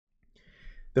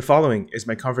The following is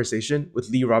my conversation with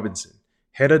Lee Robinson,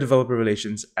 Head of Developer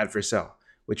Relations at Vercel,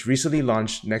 which recently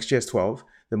launched Next.js 12,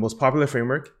 the most popular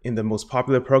framework in the most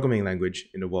popular programming language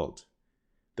in the world.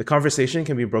 The conversation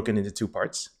can be broken into two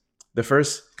parts. The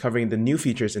first covering the new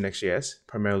features in Next.js,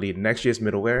 primarily Next.js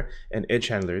middleware and edge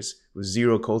handlers with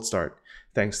zero cold start,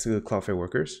 thanks to the Cloudflare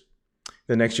workers.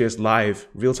 The Next.js Live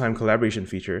real-time collaboration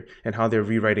feature and how they're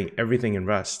rewriting everything in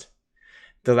Rust.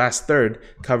 The last third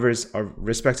covers our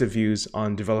respective views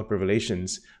on developer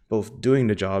relations, both doing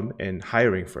the job and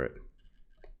hiring for it.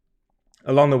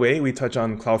 Along the way, we touch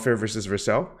on Cloudflare versus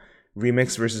Vercel,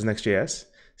 Remix versus Next.js,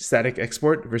 static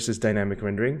export versus dynamic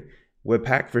rendering,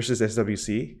 Webpack versus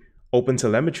SWC,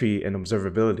 OpenTelemetry and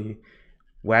observability,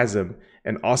 WASM,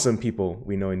 and awesome people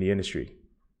we know in the industry.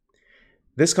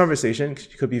 This conversation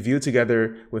could be viewed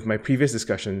together with my previous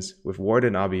discussions with Ward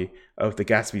and Abi of the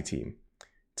Gatsby team.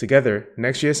 Together,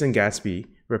 Next.js and Gatsby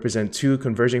represent two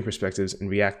converging perspectives in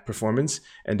React performance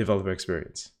and developer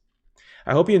experience.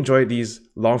 I hope you enjoyed these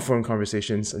long-form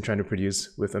conversations I'm trying to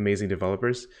produce with amazing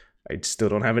developers. I still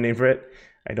don't have a name for it.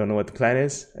 I don't know what the plan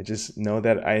is. I just know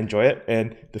that I enjoy it,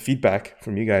 and the feedback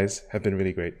from you guys have been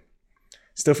really great.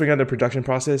 Still figuring out the production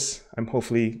process. I'm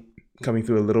hopefully coming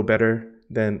through a little better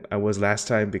than I was last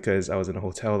time because I was in a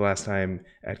hotel last time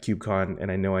at KubeCon,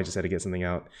 and I know I just had to get something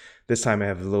out. This time I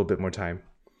have a little bit more time.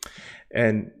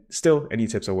 And still, any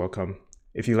tips are welcome.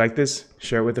 If you like this,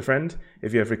 share it with a friend.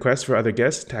 If you have requests for other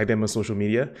guests, tag them on social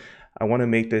media. I want to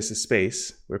make this a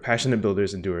space where passionate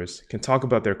builders and doers can talk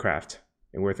about their craft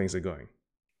and where things are going.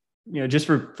 Just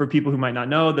for people who might not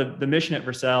know, the mission at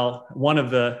Vercel, one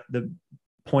of the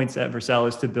points at Vercel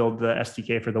is to build the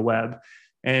SDK for the web.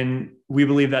 And we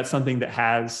believe that's something that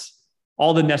has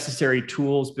all the necessary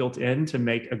tools built in to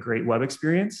make a great web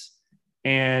experience.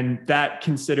 And that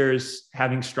considers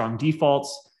having strong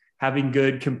defaults, having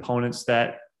good components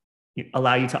that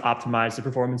allow you to optimize the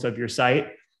performance of your site.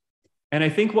 And I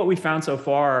think what we found so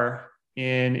far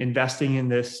in investing in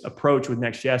this approach with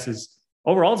Next.js is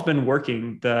overall it's been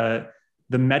working. The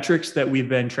metrics that we've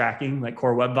been tracking, like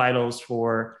core web vitals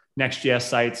for Next.js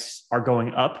sites, are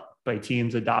going up by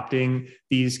teams adopting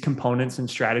these components and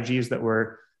strategies that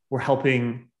we're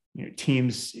helping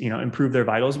teams improve their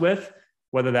vitals with,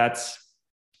 whether that's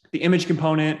the image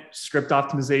component, script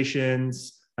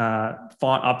optimizations,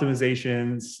 font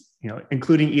optimizations,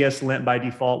 including ESLint by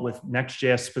default with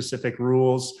Next.js specific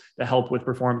rules that help with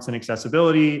performance and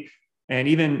accessibility, and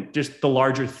even just the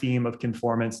larger theme of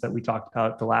conformance that we talked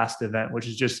about at the last event, which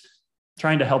is just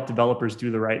trying to help developers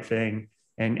do the right thing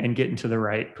and get into the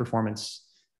right performance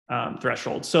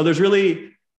threshold. So that's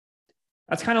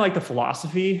kind of like the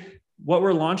philosophy. What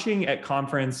we're launching at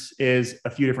conference is a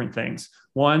few different things.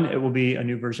 One, it will be a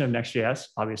new version of Next.js,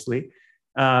 obviously.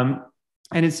 And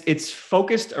it's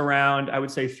focused around, I would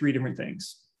say, three different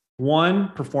things. One,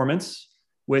 performance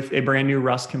with a brand new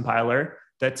Rust compiler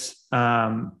that's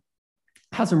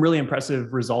has some really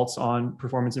impressive results on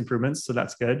performance improvements. So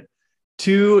that's good.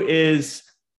 Two is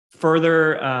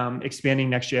further expanding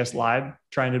Next.js Live,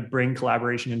 trying to bring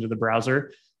collaboration into the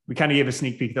browser. We kind of gave a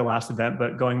sneak peek at the last event,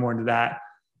 but going more into that.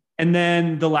 And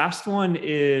then the last one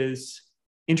is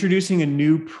introducing a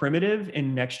new primitive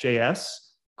in Next.js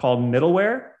called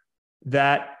middleware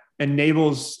that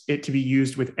enables it to be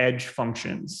used with edge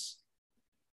functions.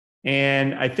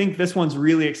 And I think this one's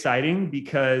really exciting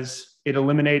because it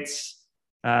eliminates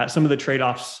some of the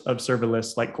trade-offs of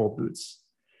serverless, like cold boots.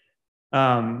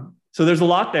 So there's a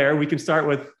lot there. We can start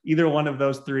with either one of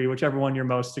those three, whichever one you're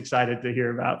most excited to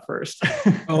hear about first.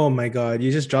 Oh my God,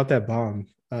 you just dropped that bomb.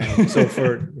 So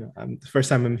for the first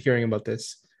time I'm hearing about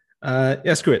this.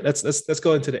 Yeah, screw it. Let's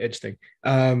go into the edge thing.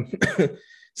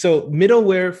 So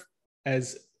middleware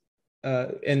as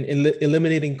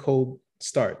eliminating cold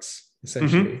starts,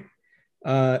 essentially.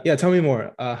 Yeah, tell me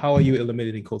more. How are you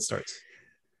eliminating cold starts?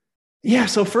 Yeah,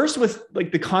 so first with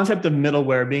like the concept of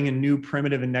middleware being a new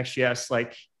primitive in Next.js,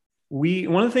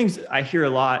 one of the things I hear a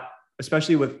lot,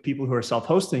 especially with people who are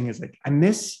self-hosting, is like, I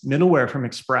miss middleware from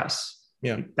Express.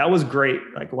 Yeah, that was great.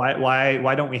 Like,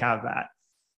 why don't we have that?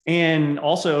 And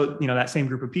also, that same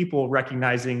group of people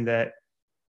recognizing that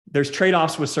there's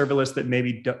trade-offs with serverless that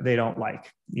maybe they don't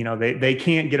like. They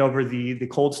can't get over the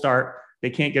cold start.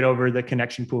 They can't get over the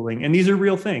connection pooling. And these are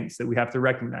real things that we have to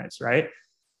recognize, right?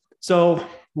 So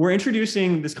we're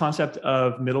introducing this concept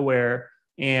of middleware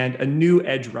and a new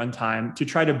edge runtime to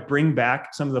try to bring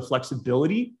back some of the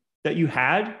flexibility that you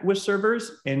had with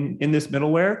servers in this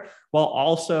middleware, while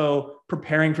also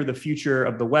preparing for the future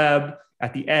of the web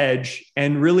at the edge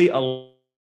and really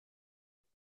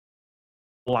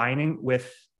aligning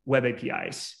with web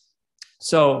APIs.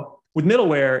 So with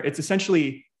middleware, it's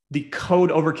essentially the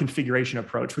code over configuration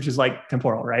approach, which is like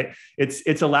temporal, right?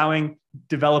 It's allowing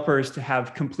developers to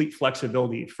have complete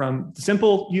flexibility from the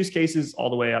simple use cases all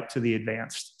the way up to the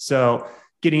advanced. So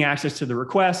getting access to the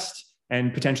request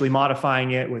and potentially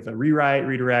modifying it with a rewrite,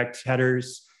 redirect,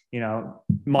 headers,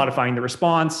 modifying the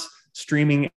response,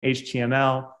 streaming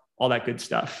HTML, all that good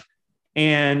stuff.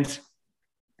 And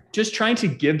just trying to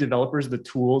give developers the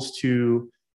tools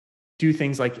to do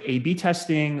things like A/B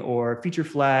testing or feature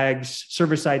flags,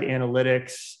 server-side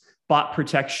analytics, bot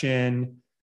protection.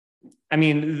 I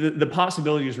mean, the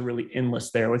possibilities are really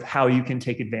endless there with how you can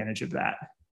take advantage of that.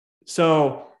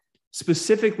 So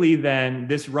specifically then,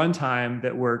 this runtime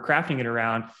that we're crafting it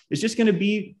around is just going to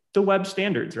be the web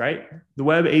standards, right? The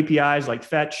web APIs like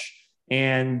Fetch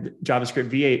and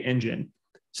JavaScript V8 engine.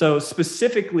 So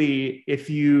specifically, if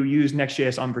you use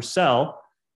Next.js on Vercel,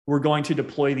 we're going to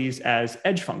deploy these as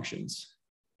edge functions.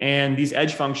 And these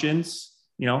edge functions,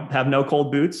 have no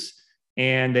cold boots,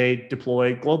 and they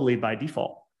deploy globally by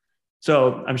default.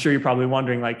 So I'm sure you're probably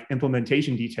wondering, like,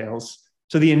 implementation details.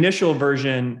 So the initial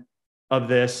version of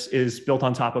this is built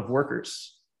on top of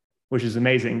Workers, which is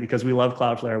amazing because we love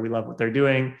Cloudflare. We love what they're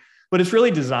doing, but it's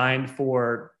really designed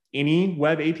for any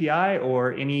web API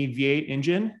or any V8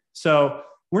 engine. So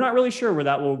we're not really sure where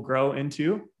that will grow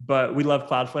into, but we love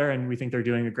Cloudflare and we think they're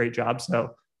doing a great job.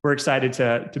 So we're excited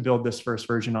to build this first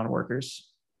version on Workers.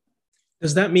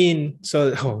 Does that mean,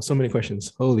 so many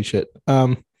questions. Holy shit.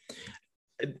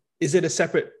 Is it a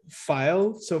separate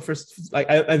file? So first, like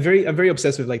I'm very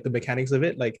obsessed with like the mechanics of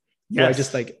it. Like, do I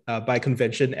just like by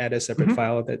convention add a separate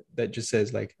file that just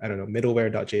says like, I don't know,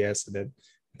 middleware.js and then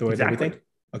throw in everything?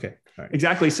 Okay. All right.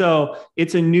 Exactly. So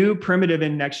it's a new primitive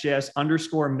in Next.js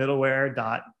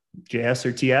 _middleware.js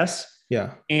or TS.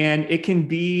 Yeah. And it can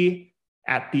be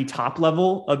at the top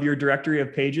level of your directory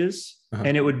of pages,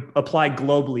 and it would apply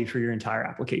globally for your entire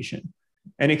application.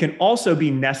 And it can also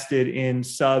be nested in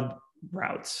sub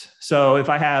routes. So if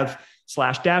I have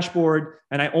 /dashboard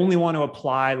and I only want to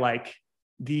apply like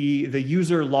the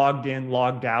user logged in,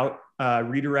 logged out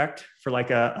redirect for like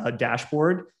a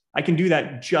dashboard, I can do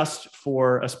that just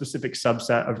for a specific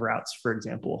subset of routes, for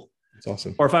example. That's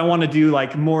awesome. Or if I want to do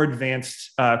like more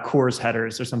advanced CORS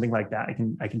headers or something like that,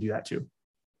 I can do that too.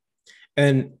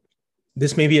 And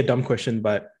this may be a dumb question,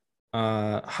 but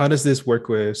how does this work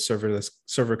with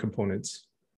server components?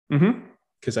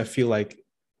 Because I feel like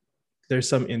there's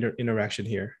some interaction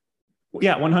here.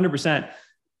 Yeah, 100%.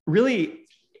 Really,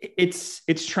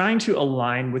 it's trying to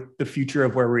align with the future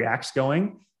of where React's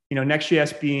going.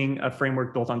 Next.js being a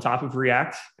framework built on top of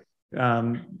React,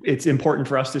 it's important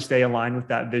for us to stay aligned with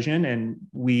that vision, and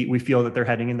we feel that they're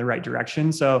heading in the right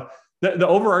direction. So the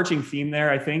overarching theme there,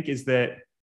 I think, is that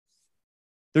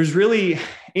there's really,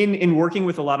 in working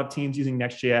with a lot of teams using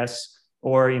Next.js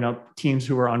or teams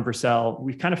who are on Vercel,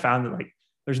 we've kind of found that like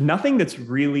there's nothing that's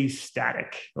really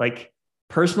static. Like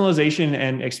personalization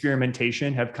and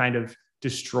experimentation have kind of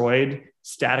destroyed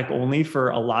static only for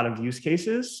a lot of use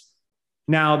cases.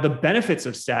 Now, the benefits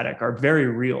of static are very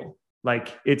real.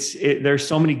 Like there's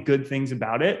so many good things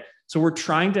about it. So we're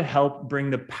trying to help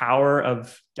bring the power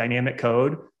of dynamic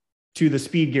code to the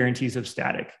speed guarantees of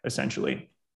static, essentially.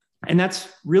 And that's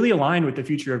really aligned with the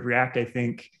future of React, I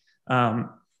think.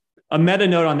 A meta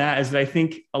note on that is that I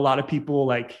think a lot of people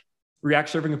like React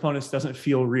Server Components doesn't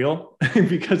feel real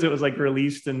because it was like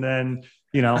released and then,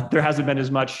 there hasn't been as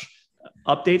much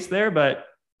updates there. But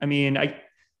I mean,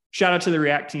 shout out to the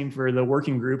React team for the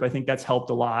working group. I think that's helped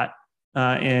a lot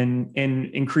in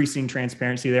increasing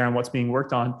transparency there on what's being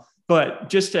worked on. But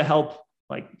just to help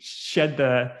like shed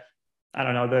the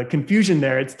confusion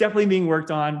there, it's definitely being worked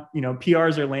on.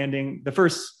 PRs are landing.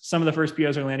 Some of the first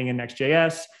PRs are landing in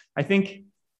Next.js. I think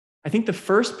the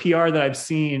first PR that I've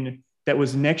seen that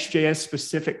was Next.js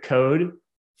specific code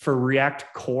for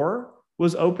React Core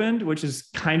was opened, which is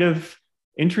kind of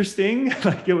interesting.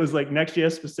 Like it was like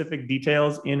Next.js specific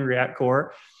details in React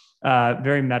Core,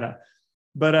 very meta.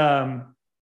 But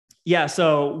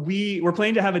so we're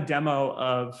planning to have a demo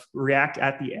of React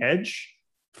at the edge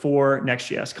for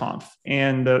Next.js Conf.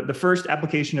 And the first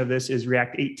application of this is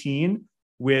React 18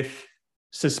 with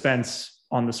suspense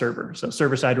on the server. So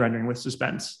server-side rendering with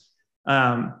suspense.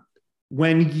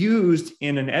 When used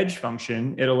in an edge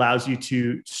function, it allows you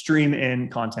to stream in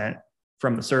content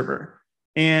from the server.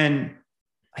 And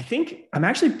I think I'm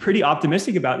actually pretty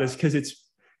optimistic about this because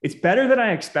it's better than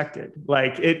I expected.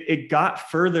 Like it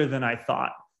got further than I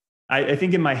thought. I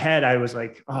think in my head, I was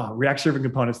like, oh, React Server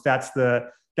Components, that's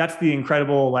the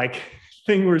incredible like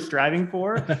thing we're striving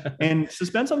for. And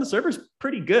suspense on the server is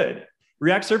pretty good.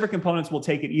 React Server Components will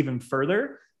take it even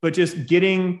further, but just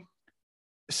getting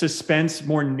suspense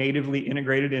more natively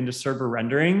integrated into server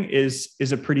rendering is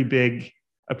a pretty big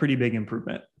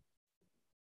improvement.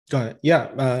 Got it.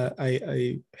 Yeah,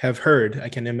 I have heard. I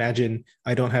can imagine.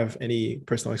 I don't have any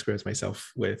personal experience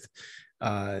myself with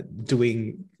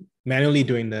manually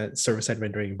doing the server side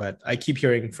rendering, but I keep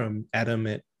hearing from Adam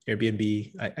at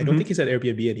Airbnb. I don't think he's at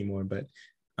Airbnb anymore, but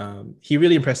he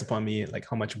really impressed upon me like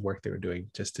how much work they were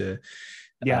doing just to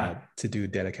do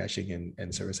data caching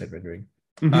and server side rendering.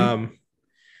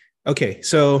 Okay,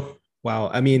 so wow.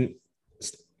 I mean,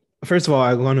 first of all,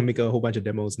 I want to make a whole bunch of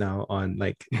demos now on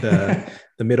like the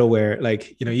middleware.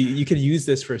 Like, you could use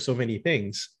this for so many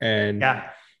things. And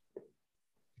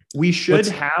we should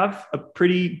have a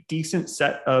pretty decent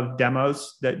set of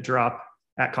demos that drop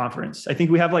at conference. I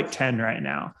think we have like 10 right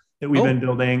now that we've been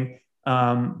building.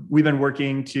 We've been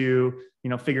working to,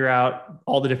 figure out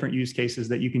all the different use cases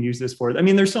that you can use this for. I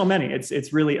mean, there's so many.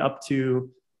 It's really up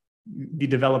to the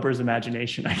developer's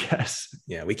imagination, I guess.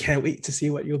 Yeah, we can't wait to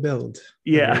see what you'll build.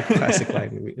 Yeah. Classic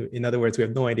line. In other words, we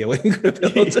have no idea what you're going to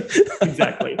build.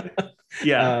 Exactly.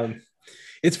 Yeah.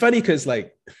 It's funny because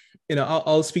like,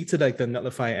 I'll speak to like the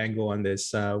Netlify angle on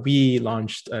this. We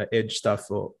launched Edge stuff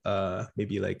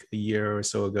maybe like a year or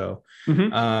so ago.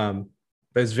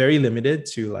 But it's very limited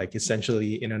to like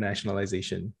essentially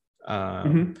internationalization.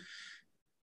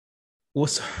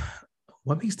 What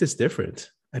makes this different?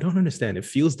 I don't understand. It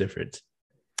feels different.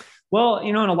 Well,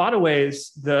 in a lot of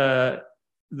ways, the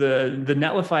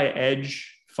Netlify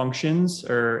Edge functions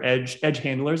or edge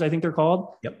handlers, I think they're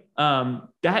called. Yep.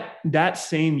 That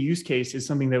same use case is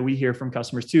something that we hear from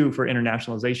customers too for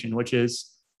internationalization, which is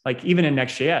like even in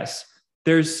Next.js,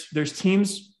 there's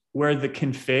teams where the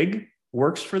config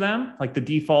works for them, like the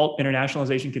default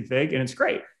internationalization config, and it's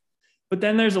great. But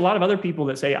then there's a lot of other people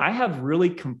that say, I have really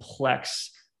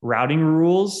complex routing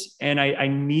rules and I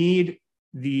need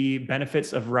the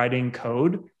benefits of writing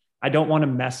code. I don't want to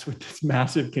mess with this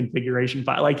massive configuration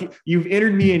file. Like, you've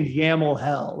entered me in YAML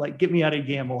hell, like get me out of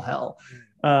YAML hell.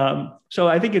 So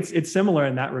I think it's similar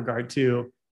in that regard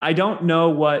too. I don't know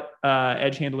what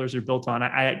edge handlers are built on.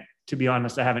 To be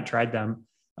honest, I haven't tried them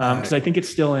because I think it's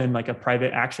still in like a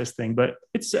private access thing, but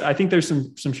I think there's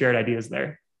some shared ideas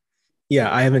there. Yeah,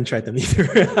 I haven't tried them either.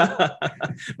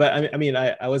 But I mean,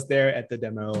 I was there at the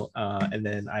demo, and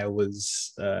then I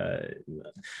was,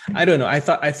 I don't know. I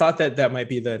thought that might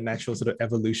be the natural sort of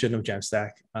evolution of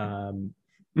Jamstack, and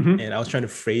I was trying to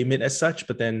frame it as such,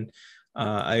 but then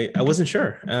I wasn't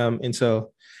sure. And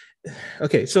so,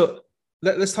 okay, so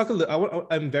let's talk a little.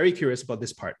 I'm very curious about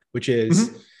this part, which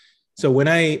is, so when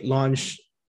I launch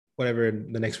whatever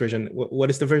the next version, what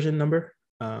is the version number?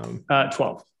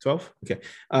 12. 12? Okay.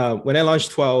 When I launched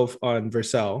 12 on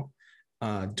Vercel,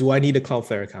 do I need a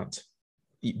Cloudflare account?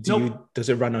 Does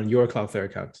it run on your Cloudflare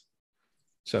account?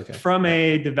 So, okay. From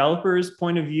a developer's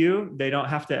point of view, they don't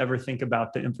have to ever think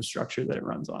about the infrastructure that it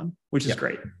runs on, which is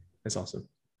great. That's awesome.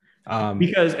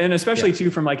 Because, and especially too,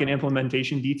 from like an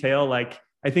implementation detail, like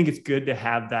I think it's good to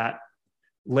have that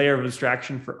layer of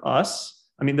abstraction for us.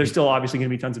 I mean, there's still obviously going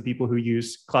to be tons of people who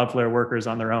use Cloudflare workers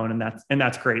on their own, and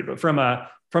that's great. But from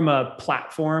a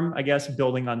platform, I guess,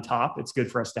 building on top, it's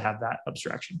good for us to have that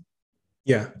abstraction.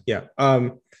 Yeah.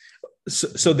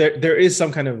 So there is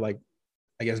some kind of like,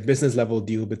 I guess, business level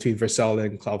deal between Vercel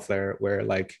and Cloudflare, where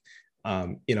like,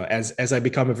 as I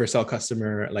become a Vercel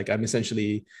customer, like I'm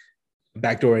essentially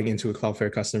backdooring into a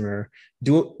Cloudflare customer.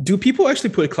 Do people actually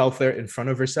put Cloudflare in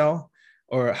front of Vercel?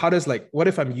 Or how does like, what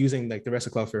if I'm using like the rest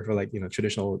of Cloudflare for like,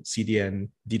 traditional CDN,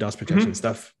 DDoS protection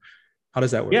stuff? How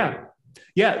does that work?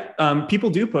 Yeah. People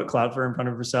do put Cloudflare in front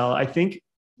of Vercel. I think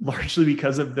largely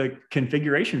because of the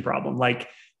configuration problem. Like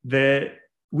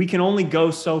we can only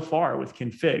go so far with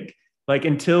config. Like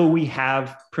until we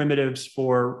have primitives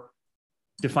for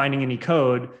defining any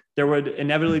code, there would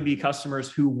inevitably be customers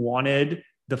who wanted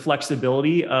the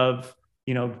flexibility of,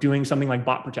 doing something like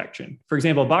bot protection. For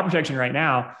example, bot protection right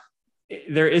now,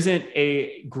 there isn't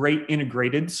a great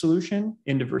integrated solution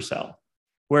into Vercel,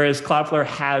 whereas Cloudflare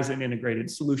has an integrated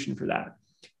solution for that.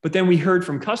 But then we heard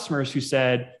from customers who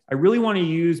said, I really want to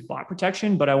use bot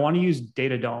protection, but I want to use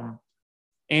Datadome.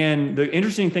 And the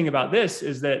interesting thing about this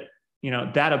is that,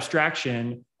 that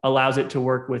abstraction allows it to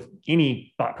work with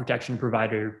any bot protection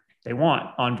provider they want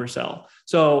on Vercel.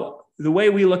 So the way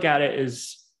we look at it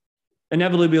is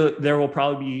inevitably there will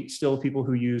probably be still people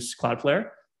who use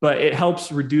Cloudflare, but it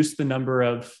helps reduce the number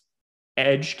of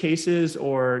edge cases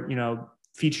or,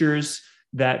 features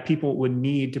that people would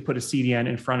need to put a CDN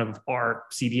in front of our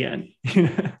CDN.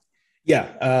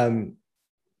 Yeah.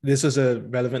 This was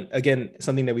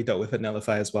something that we dealt with at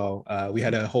Netlify as well. We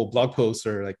had a whole blog post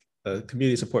or like a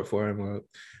community support forum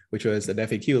which was an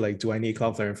FAQ, like, do I need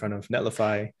Cloudflare in front of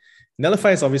Netlify?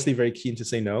 Netlify is obviously very keen to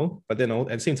say no, but then at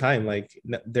the same time, like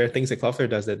there are things that Cloudflare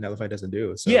does that Netlify doesn't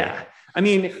do. So yeah, I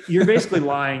mean, you're basically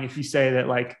lying if you say that,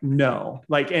 like, no,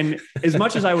 like, and as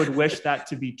much as I would wish that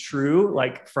to be true,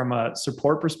 like from a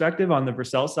support perspective on the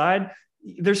Vercel side,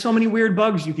 there's so many weird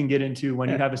bugs you can get into when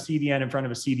you have a CDN in front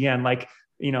of a CDN, like,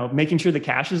 making sure the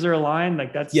caches are aligned.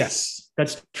 Like that's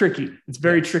tricky. It's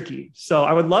very tricky. So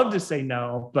I would love to say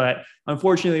no, but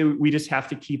unfortunately we just have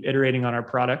to keep iterating on our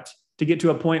product to get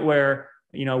to a point where,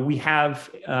 we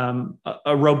have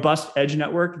a robust edge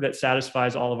network that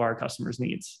satisfies all of our customers'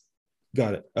 needs.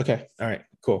 Got it. Okay. All right,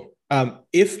 cool.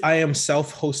 If I am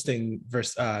self-hosting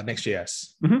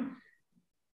Next.js,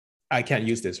 I can't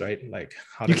use this, right? Like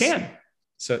you can.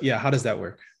 So yeah, how does that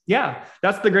work? Yeah,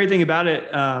 that's the great thing about it.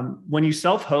 When you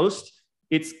self-host,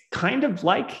 it's kind of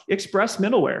like Express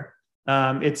middleware.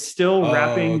 It's still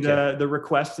wrapping the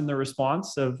request and the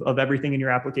response of everything in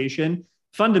your application.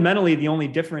 Fundamentally, the only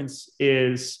difference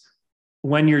is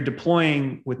when you're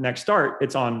deploying with Next Start,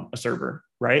 it's on a server,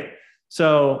 right?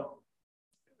 So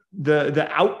the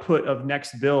output of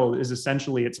Next Build is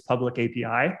essentially its public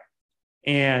API.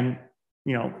 And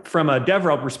from a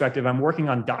DevRel perspective, I'm working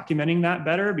on documenting that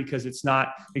better because it's not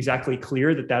exactly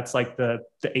clear that that's like the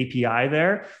API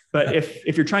there. But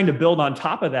if you're trying to build on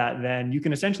top of that, then you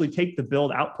can essentially take the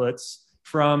build outputs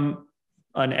from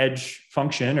an edge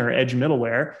function or edge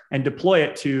middleware and deploy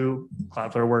it to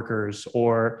Cloudflare workers,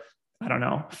 or I don't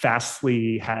know,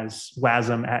 Fastly has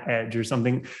WASM at edge or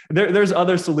something. There's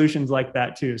other solutions like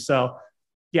that too. So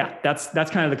yeah, that's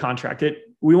kind of the contract.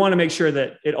 We want to make sure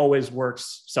that it always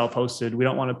works self-hosted. We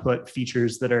don't want to put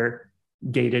features that are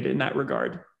gated in that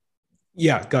regard.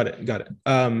 Yeah, got it.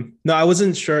 No, I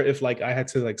wasn't sure if like I had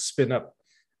to like spin up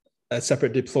a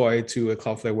separate deploy to a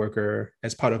Cloudflare worker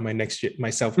as part of my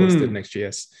self-hosted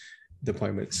Next.js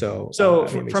deployment. So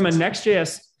from a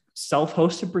Next.js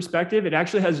self-hosted perspective, it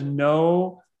actually has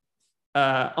no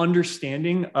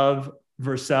understanding of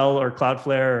Vercel or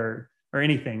Cloudflare or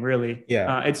anything really.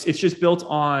 Yeah, it's just built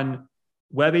on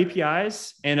web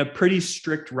APIs and a pretty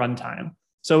strict runtime.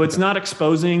 So it's not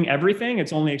exposing everything.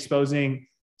 It's only exposing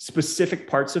specific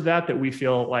parts of that we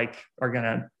feel like are going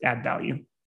to add value.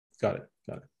 Got it.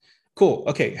 Cool.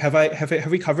 Okay. Have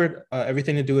we covered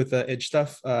everything to do with the edge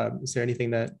stuff? Is there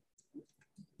anything that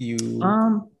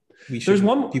there's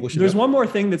one more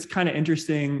thing that's kind of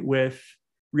interesting with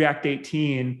React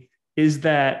 18 is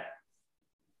that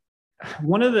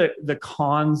one of the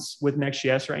cons with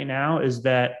Next.js right now is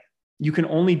that you can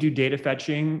only do data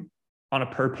fetching on a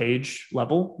per page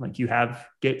level. Like you have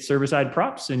get server-side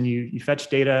props and you fetch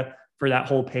data for that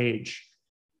whole page.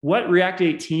 What React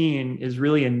 18 is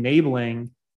really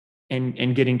enabling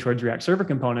and getting towards React Server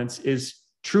Components is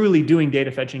truly doing data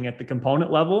fetching at the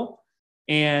component level.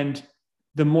 And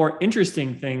the more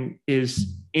interesting thing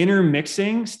is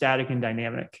intermixing static and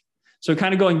dynamic. So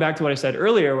kind of going back to what I said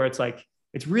earlier, where it's like,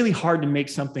 it's really hard to make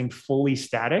something fully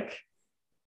static.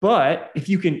 But if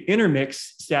you can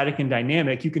intermix static and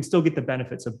dynamic, you can still get the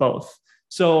benefits of both.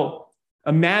 So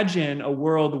imagine a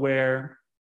world where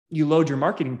you load your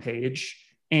marketing page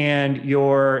and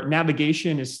your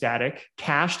navigation is static,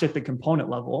 cached at the component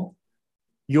level.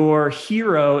 Your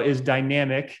hero is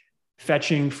dynamic,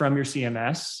 fetching from your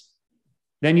CMS.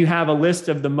 Then you have a list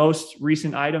of the most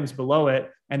recent items below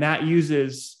it, and that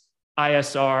uses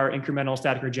ISR, incremental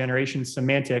static regeneration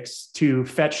semantics, to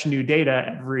fetch new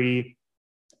data every,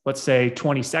 let's say,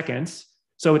 20 seconds.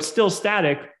 So it's still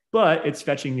static, but it's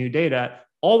fetching new data,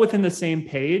 all within the same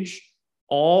page,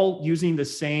 all using the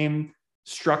same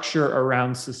structure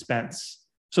around suspense.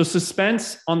 So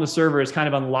suspense on the server is kind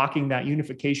of unlocking that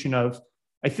unification of,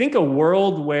 I think, a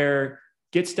world where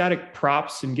get static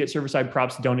props and get server-side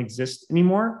props don't exist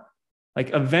anymore.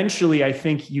 Like eventually, I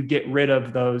think you get rid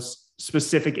of those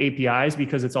specific APIs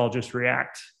because it's all just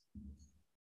React.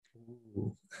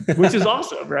 Which is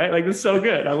awesome, right? Like, it's so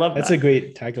good. I love that. That's a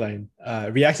great tagline.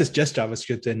 React is just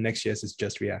JavaScript and Next.js is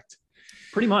just React.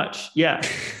 Pretty much, yeah.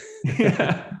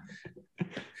 Yeah.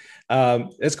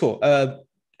 That's cool.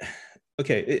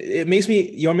 Okay, it makes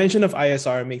me, your mention of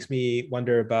ISR makes me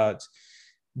wonder about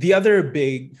the other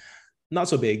big, not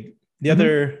so big, the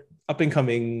other up and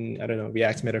coming, I don't know,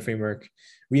 React meta framework,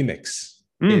 Remix,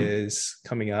 is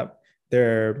coming up.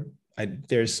 They're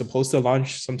supposed to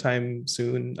launch sometime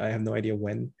soon. I have no idea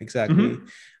when exactly.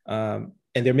 And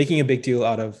they're making a big deal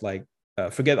out of like,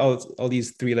 forget all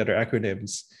these 3-letter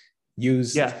acronyms,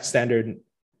 use standard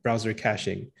browser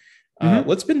caching.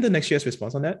 What's been the Next.js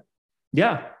response on that?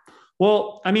 Yeah.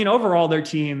 Well, I mean, overall, their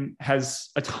team has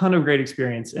a ton of great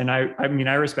experience. And I mean,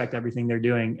 I respect everything they're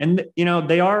doing. And, you know,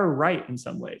 they are right in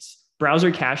some ways.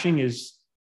 browser caching is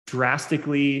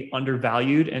drastically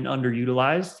undervalued and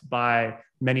underutilized by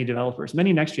many developers,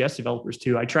 many Next.js developers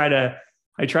too. I try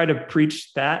to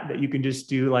preach that you can just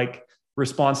do like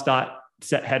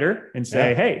response.set header and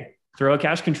say, hey, throw a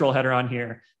cache control header on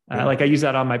here. Like I use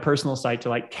that on my personal site to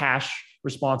like cache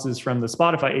responses from the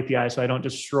Spotify API so I don't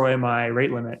destroy my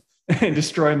rate limit and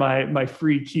destroy my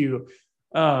free queue.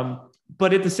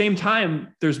 But at the same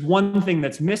time, there's one thing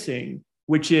that's missing,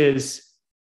 which is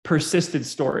persistent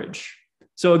storage.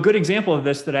 So a good example of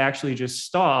this that I actually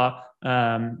just saw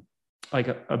like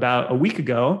about a week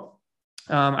ago,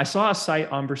 I saw a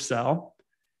site on Vercel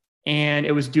and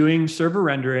it was doing server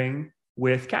rendering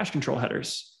with cache control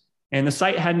headers. And the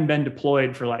site hadn't been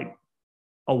deployed for like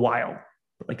a while,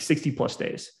 like 60 plus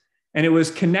days. And it was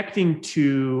connecting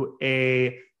to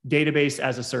a database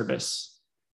as a service.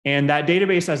 And that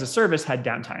database as a service had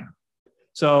downtime.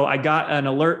 So I got an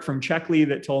alert from Checkly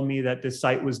that told me that this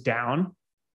site was down.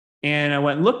 And I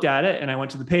went and looked at it and I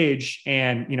went to the page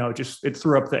and, it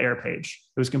threw up the error page.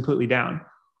 It was completely down,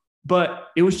 but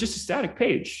it was just a static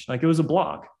page. Like it was a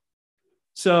blog.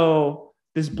 So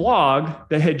this blog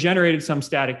that had generated some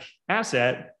static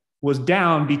asset was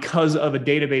down because of a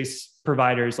database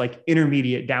provider's like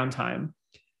intermediate downtime.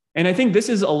 And I think this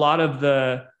is a lot of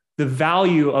the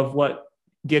value of what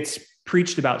gets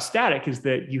preached about static is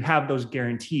that you have those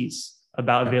guarantees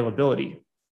about availability.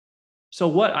 So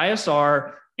what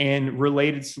ISR and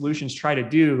related solutions try to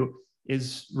do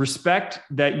is respect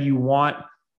that you want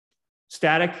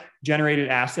static generated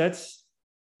assets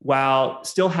while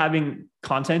still having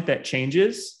content that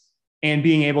changes and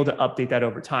being able to update that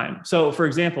over time. So for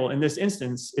example, in this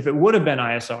instance, if it would have been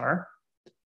ISR,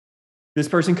 this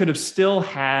person could have still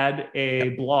had a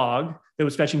blog that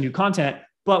was fetching new content,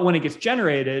 but when it gets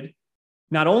generated,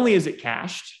 not only is it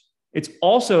cached, it's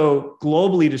also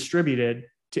globally distributed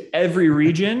to every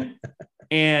region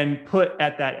and put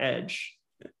at that edge.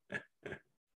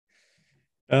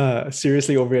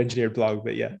 Seriously over-engineered blog,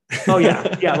 but yeah. Oh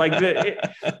yeah. Yeah. Like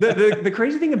the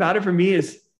crazy thing about it for me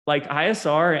is like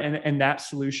ISR and that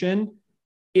solution,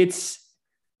 it's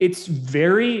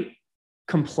very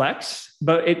complex,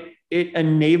 but it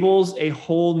enables a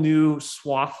whole new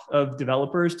swath of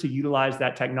developers to utilize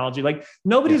that technology. Like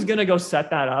nobody's going to go set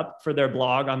that up for their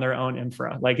blog on their own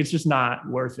infra. Like it's just not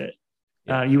worth it.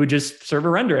 You would just server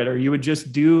render it, or you would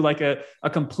just do like a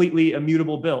completely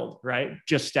immutable build, right?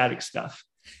 Just static stuff.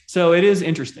 So it is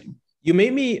interesting. You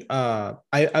made me, I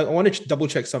want to double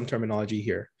check some terminology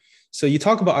here. So you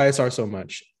talk about ISR so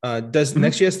much. Does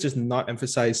Next.js just not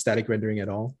emphasize static rendering at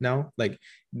all now? Like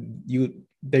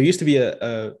there used to be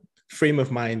a frame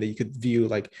of mind that you could view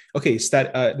like, okay,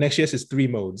 Next.js is 3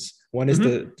 modes. One is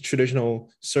the traditional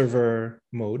server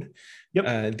mode.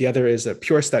 Yep. The other is a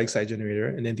pure static site generator.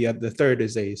 And then the third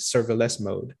is a serverless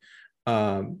mode.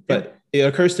 But it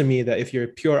occurs to me that if you're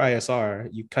pure ISR,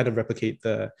 you kind of replicate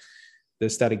the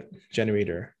static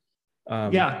generator.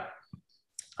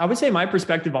 I would say my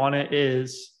perspective on it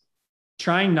is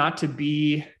trying not to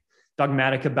be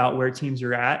dogmatic about where teams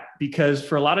are at, because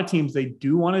for a lot of teams, they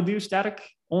do want to do static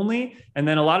only. And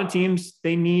then a lot of teams,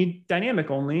 they need dynamic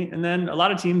only. And then a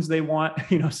lot of teams, they want,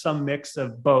 some mix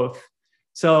of both.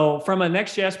 So from a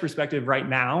Next.js perspective right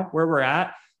now, where we're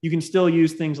at, you can still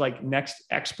use things like Next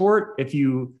export if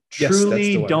you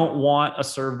truly don't want a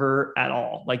server at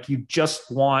all. Like you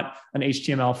just want an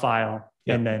HTML file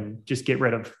and then just get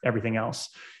rid of everything else.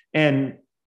 And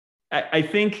I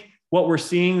think what we're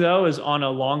seeing though is on a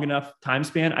long enough time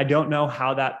span, I don't know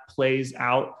how that plays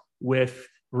out with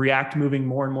React moving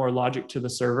more and more logic to the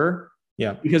server.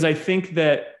 Yeah. Because I think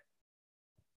that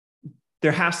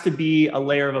there has to be a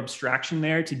layer of abstraction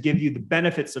there to give you the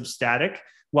benefits of static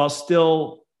while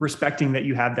still respecting that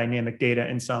you have dynamic data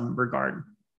in some regard.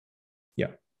 Yeah.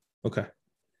 Okay.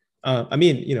 I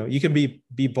mean, you can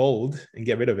be bold and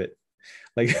get rid of it.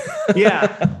 Like,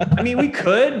 yeah, I mean, we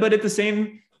could, but at the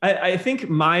same, I think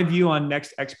my view on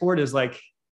Next export is like,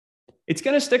 it's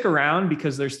going to stick around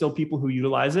because there's still people who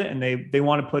utilize it and they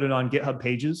want to put it on GitHub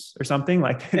pages or something.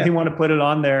 Like they want to put it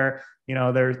on their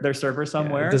server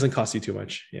somewhere. It doesn't cost you too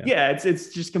much. Yeah. It's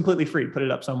just completely free. Put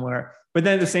it up somewhere. But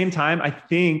then at the same time, I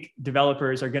think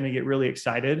developers are going to get really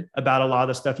excited about a lot of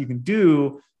the stuff you can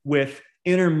do with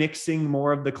intermixing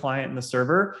more of the client and the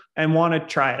server and want to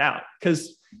try it out.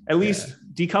 Because at least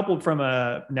decoupled from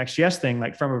a Next.js thing,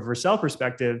 like from a Vercel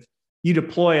perspective, you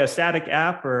deploy a static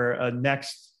app or a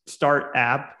Next Start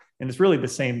app, and it's really the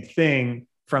same thing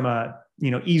from a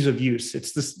ease of use.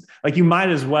 It's this, like, you might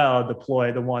as well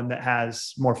deploy the one that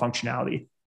has more functionality.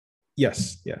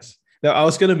 Yes. Now I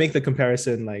was going to make the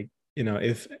comparison, like,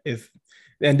 if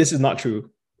and this is not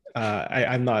true,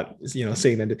 I'm not,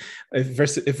 saying that if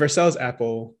Vercel is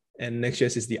Apple and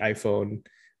Next.js is the iPhone,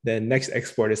 then Next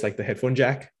Export is like the headphone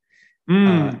jack.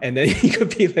 And then you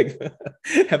could be like,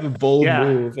 have a bold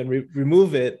move and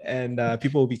remove it, and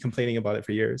people will be complaining about it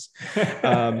for years.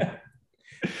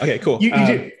 Okay, cool.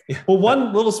 Well,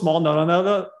 one little small note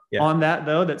on that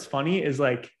though, that's funny is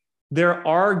like, there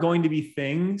are going to be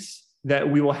things that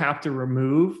we will have to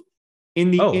remove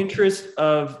in the interest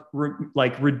of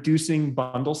reducing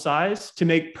bundle size to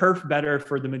make perf better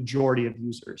for the majority of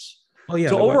users.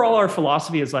 So overall, our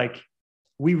philosophy is like,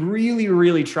 we really,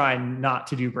 really try not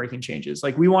to do breaking changes.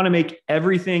 Like we want to make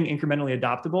everything incrementally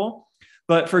adoptable.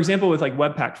 But for example, with like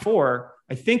Webpack 4,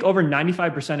 I think over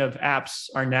 95% of apps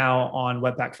are now on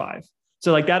Webpack 5.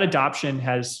 So like that adoption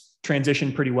has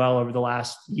transitioned pretty well over the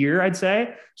last year, I'd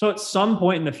say. So at some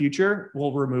point in the future,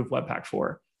 we'll remove Webpack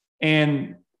 4.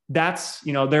 And that's,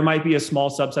 there might be a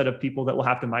small subset of people that will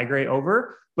have to migrate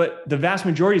over, but the vast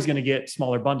majority is going to get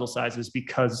smaller bundle sizes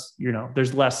because,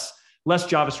 there's less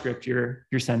JavaScript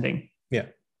you're sending. Yeah.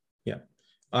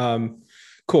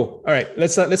 Cool. All right.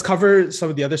 Let's cover some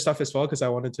of the other stuff as well, because I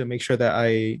wanted to make sure that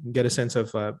I get a sense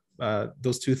of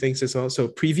those two things as well. So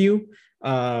preview.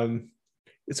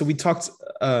 So we talked.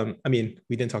 We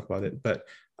didn't talk about it, but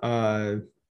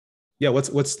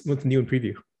what's new in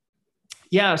preview?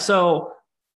 Yeah. So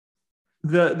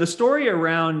the story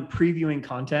around previewing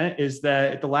content is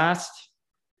that at the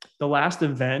last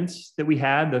event that we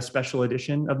had, the special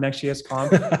edition of Next.js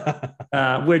Conf,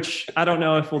 which I don't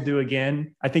know if we'll do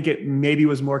again. I think it maybe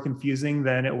was more confusing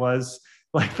than it was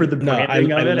like for the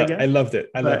branding of it. I guess. I loved it.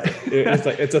 It's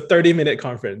like, it's a 30-minute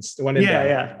conference.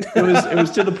 Yeah. It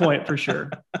was to the point for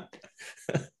sure.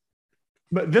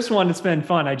 But this one, it's been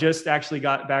fun. I just actually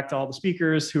got back to all the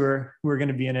speakers who are going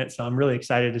to be in it. So I'm really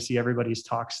excited to see everybody's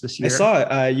talks this year. I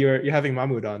saw it. You're having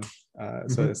Mahmoud on.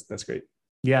 So that's great.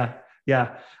 Yeah.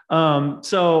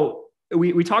 So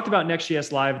we talked about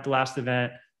Next.js Live at the last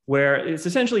event, where it's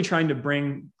essentially trying to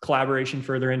bring collaboration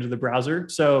further into the browser.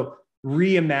 So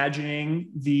reimagining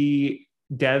the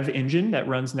dev engine that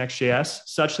runs Next.js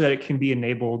such that it can be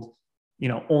enabled,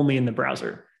 only in the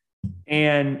browser.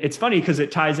 And it's funny because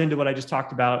it ties into what I just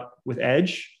talked about with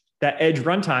Edge. That Edge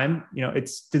runtime,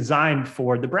 it's designed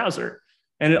for the browser.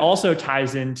 And it also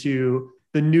ties into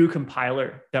the new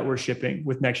compiler that we're shipping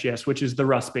with Next.js, which is the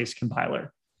Rust-based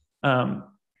compiler. I'll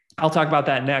talk about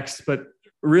that next, but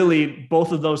really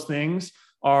both of those things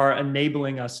are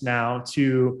enabling us now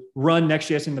to run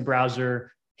Next.js in the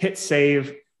browser, hit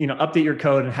save, update your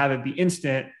code and have it be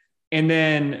instant. And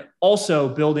then also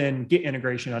build in Git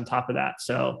integration on top of that.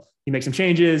 So you make some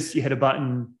changes, you hit a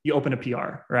button, you open a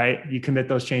PR, right? You commit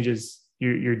those changes,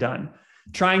 you're done.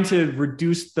 Trying to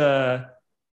reduce the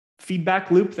feedback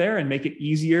loop there and make it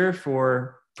easier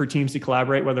for teams to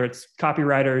collaborate, whether it's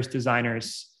copywriters,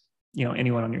 designers,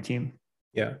 anyone on your team.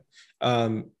 Yeah.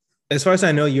 As far as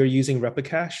I know, you're using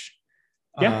Replicache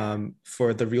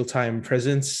for the real-time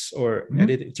presence or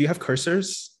edit. Do you have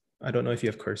cursors? I don't know if you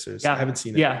have cursors. I haven't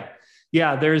seen it.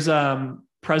 Yeah. There's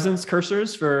presence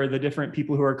cursors for the different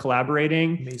people who are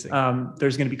collaborating. Amazing.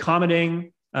 There's going to be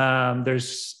commenting.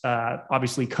 There's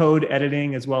obviously code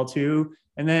editing as well too.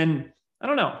 And then I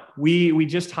don't know. We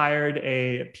just hired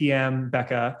a PM,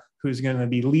 Becca, who's going to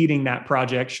be leading that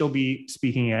project. She'll be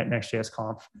speaking at Next.js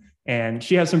Conf, and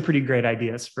she has some pretty great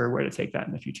ideas for where to take that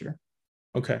in the future.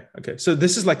 Okay. So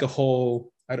this is like a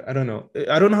whole, I don't know.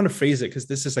 I don't know how to phrase it because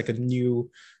this is like a new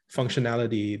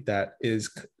functionality that is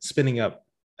spinning up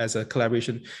as a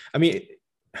collaboration. I mean,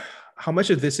 how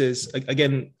much of this is,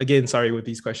 again, sorry with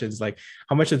these questions, like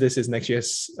how much of this is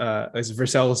Next.js is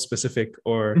Vercel specific,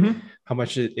 or how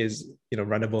much it is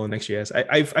runnable in Next.js?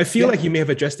 I feel like you may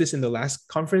have addressed this in the last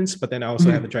conference, but then I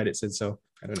also haven't tried it since, so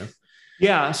I don't know.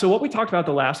 Yeah, so what we talked about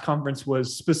the last conference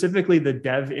was specifically the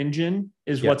dev engine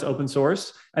is what's open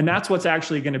source, and that's what's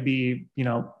actually going to be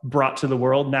brought to the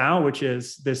world now, which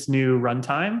is this new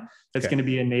runtime that's going to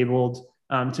be enabled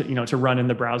to run in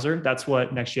the browser. That's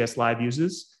what Next.js Live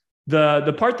uses.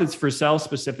 The part that's Vercel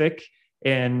specific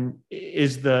and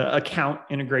is the account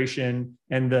integration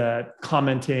and the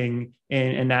commenting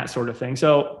and that sort of thing.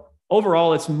 So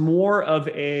overall, it's more of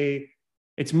a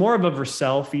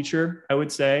Vercel feature, I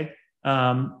would say.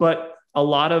 But a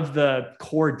lot of the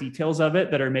core details of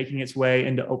it that are making its way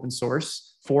into open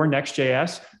source for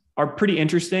Next.js are pretty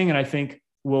interesting, and I think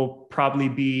will probably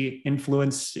be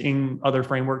influencing other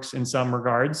frameworks in some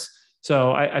regards.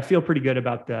 So I feel pretty good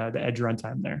about the Edge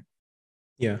runtime there.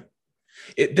 Yeah,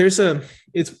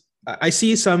 I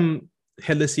see some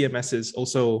headless CMSs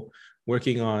also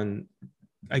working on,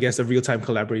 I guess, a real-time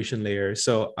collaboration layer.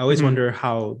 So I always wonder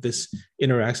how this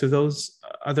interacts with those.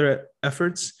 other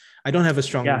efforts. I don't have a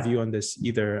strong Yeah. view on this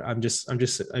either. I'm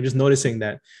just noticing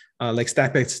that, like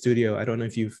Stackbite Studio. I don't know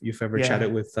if you've ever Yeah.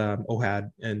 chatted with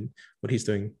Ohad and what he's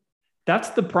doing.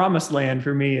 That's the promised land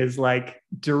for me, is like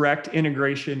direct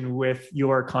integration with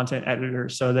your content editor,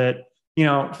 so that, you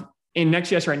know, in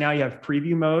Next.js right now, you have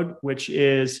preview mode, which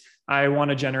is I want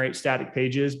to generate static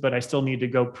pages, but I still need to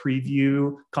go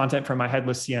preview content from my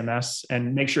headless CMS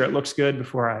and make sure it looks good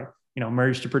before I,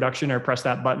 merge to production or press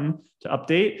that button to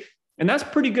update. And that's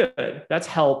pretty good. That's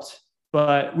helped,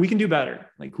 but we can do better.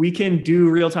 Like, we can do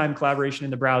real-time collaboration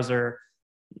in the browser,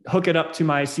 hook it up to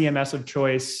my CMS of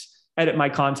choice, edit my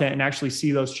content, and actually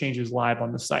see those changes live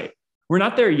on the site. We're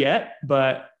not there yet,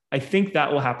 but I think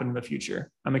that will happen in the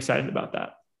future. I'm excited about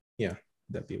that. Yeah,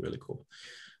 that'd be really cool.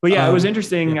 But yeah, it was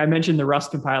interesting. Yeah. I mentioned the Rust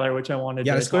compiler, which I wanted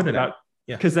to talk about,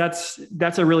 because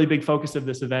that's a really big focus of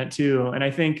this event too. And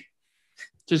I think,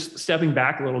 just stepping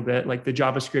back a little bit, like the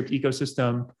JavaScript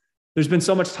ecosystem, there's been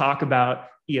so much talk about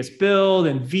ES Build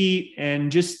and Vite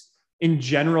and just in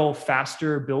general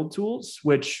faster build tools,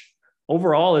 which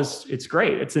overall it's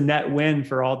great. It's a net win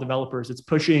for all developers. It's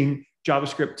pushing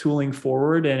JavaScript tooling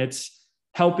forward, and it's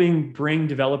helping bring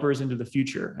developers into the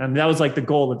future. And that was like the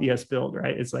goal of ES Build,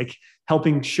 right? It's like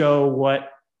helping show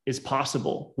what is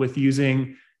possible with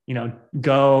using,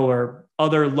 Go or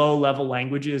other low-level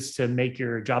languages to make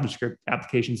your JavaScript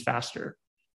applications faster.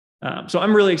 So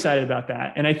I'm really excited about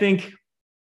that. And I think,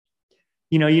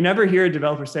 you never hear a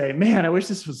developer say, man, I wish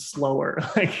this was slower.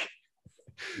 Like,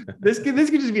 this could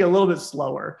just be a little bit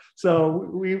slower. So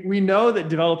we know that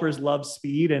developers love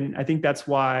speed. And I think that's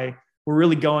why we're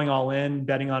really going all in,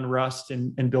 betting on Rust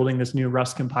and building this new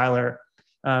Rust compiler.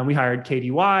 We hired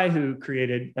KDY, who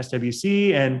created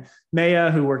SWC, and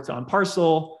Maya, who worked on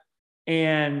Vercel.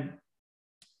 And,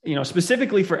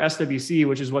 specifically for SWC,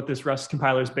 which is what this Rust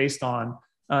compiler is based on,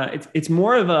 it's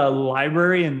more of a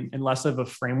library and less of a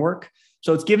framework.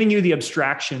 So it's giving you the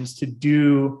abstractions to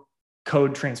do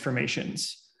code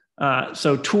transformations.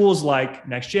 So tools like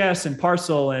Next.js and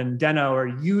Vercel and Deno are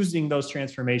using those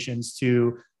transformations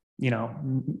to,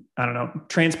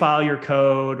 transpile your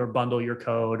code or bundle your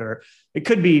code, or it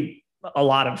could be a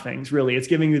lot of things, really. It's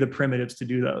giving you the primitives to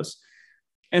do those.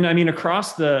 And I mean,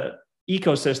 across the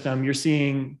ecosystem, you're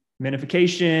seeing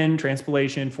minification,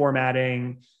 transpilation,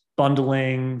 formatting,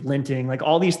 bundling, linting, like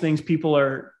all these things people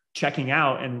are checking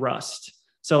out in Rust.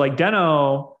 So like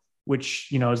Deno, which,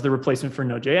 is the replacement for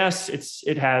Node.js,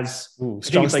 it has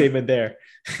strong statement there.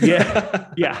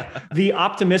 Yeah. The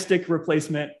optimistic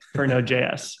replacement for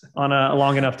Node.js on a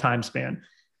long enough time span.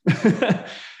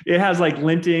 It has like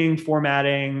linting,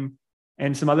 formatting,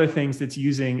 and some other things that's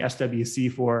using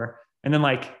SWC for. And then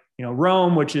like,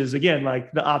 Rome, which is again,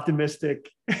 like the optimistic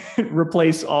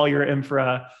replace all your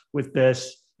infra with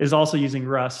this, is also using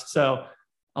Rust. So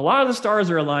a lot of the stars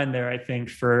are aligned there, I think,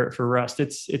 for Rust.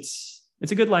 It's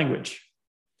a good language.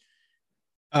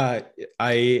 I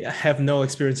have no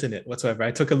experience in it whatsoever.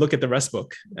 I took a look at the Rust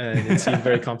book and it seemed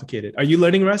very complicated. Are you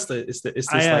learning Rust? Is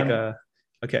this like a,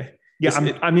 okay. Yeah,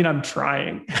 I'm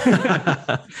trying.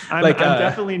 I'm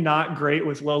definitely not great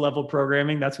with low-level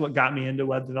programming. That's what got me into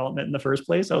web development in the first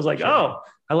place. I was like, I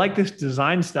like this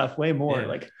design stuff way more. Yeah.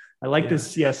 Like, I like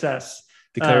this CSS.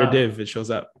 Declare a div, it shows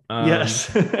up.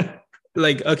 Yes.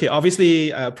 Like, okay,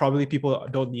 obviously, probably people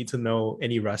don't need to know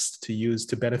any Rust to use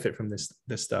to benefit from this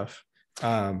stuff.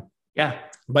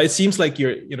 But it seems like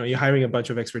you're hiring a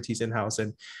bunch of expertise in-house.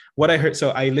 And what I heard,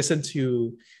 so I listened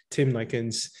to Tim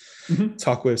Neuken's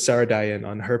talk with Sarah Diane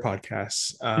on her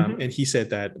podcast, and he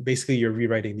said that basically you're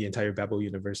rewriting the entire Babel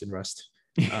universe in Rust.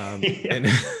 And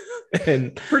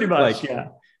pretty much,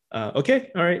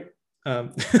 okay, all right.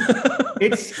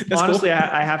 It's honestly, cool.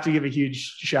 I have to give a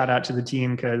huge shout out to the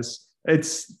team, because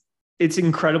it's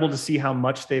incredible to see how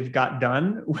much they've got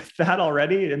done with that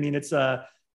already. I mean, it's an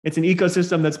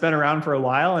ecosystem that's been around for a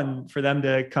while, and for them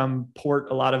to come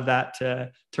port a lot of that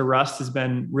to Rust has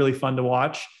been really fun to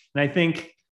watch. And I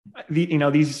think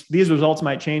these results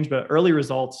might change, but early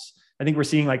results, I think we're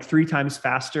seeing like 3 times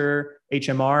faster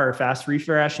HMR or fast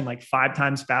refresh and like 5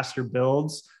 times faster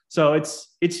builds. So it's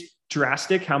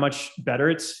drastic how much better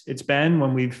it's been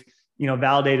when we've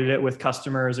validated it with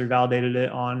customers or validated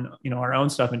it on our own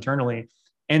stuff internally.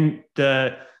 And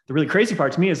the really crazy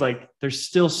part to me is like there's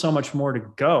still so much more to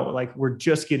go. Like, we're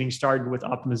just getting started with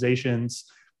optimizations.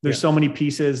 There's so many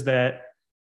pieces that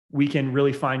we can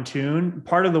really fine tune.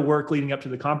 Part of the work leading up to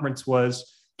the conference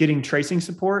was getting tracing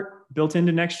support built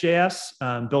into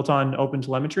Next.js, built on open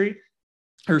tracing,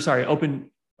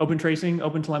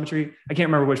 open telemetry. I can't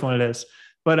remember which one it is,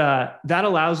 but that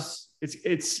allows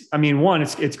it's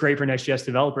great for Next.js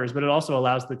developers, but it also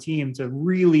allows the team to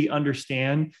really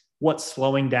understand what's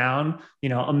slowing down,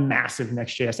 a massive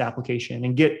Next.js application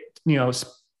and get,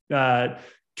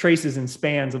 traces and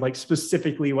spans of like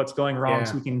specifically what's going wrong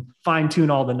so we can fine tune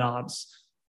all the knobs.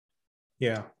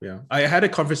 Yeah. I had a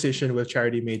conversation with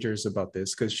Charity Majors about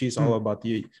this because she's all about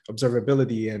the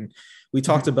observability, and we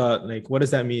talked about like, what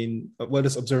does that mean? What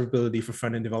does observability for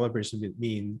front-end developers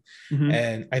mean?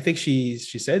 And I think she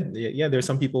said, there's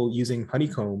some people using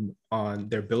Honeycomb on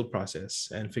their build process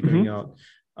and figuring out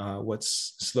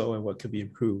what's slow and what could be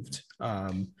improved.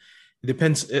 It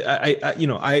depends.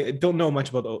 I don't know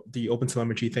much about the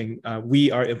OpenTelemetry thing.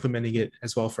 We are implementing it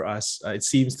as well for us. It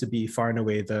seems to be far and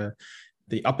away the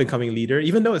up and coming leader,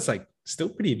 even though it's like still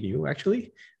pretty new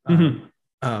actually.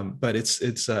 But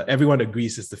it's everyone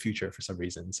agrees it's the future for some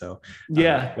reason. So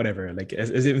whatever, like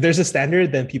as if there's a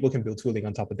standard, then people can build tooling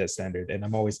on top of that standard. And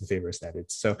I'm always in favor of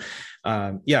standards. So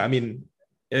I mean,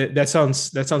 that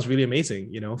sounds really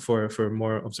amazing, for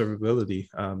more observability.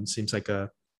 Seems like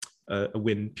a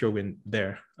pure win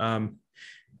there.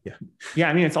 Yeah.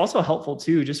 I mean, it's also helpful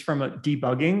too, just from a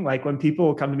debugging. Like when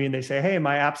people come to me and they say, hey,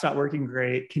 my app's not working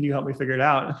great, can you help me figure it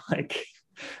out? Like,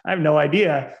 I have no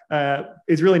idea.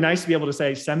 It's really nice to be able to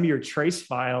say, send me your trace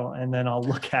file and then I'll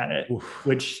look at it,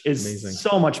 which is amazing.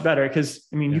 So much better. Cause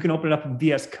I mean, you can open it up in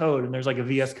VS Code and there's like a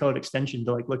VS Code extension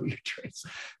to like look at your trace.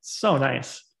 So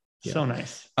nice. So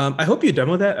nice. I hope you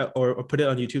demo that or put it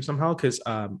on YouTube somehow. Cause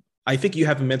I think you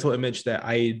have a mental image that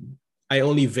I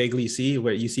only vaguely see,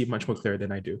 where you see much more clear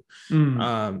than I do.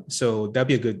 So that'd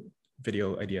be a good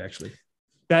video idea, actually.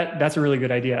 That's a really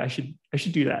good idea. I should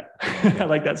do that. I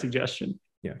like that suggestion.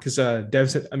 Yeah, because front-end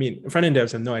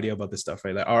devs have no idea about this stuff,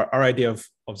 right? Like our idea of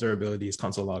observability is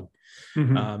console log.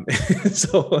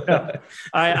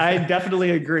 I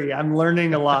definitely agree. I'm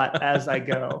learning a lot as I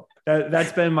go.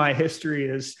 That's been my history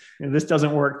is, this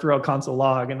doesn't work through a console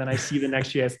log. And then I see the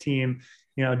Next.js team,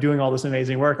 doing all this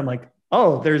amazing work. I'm like,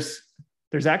 oh,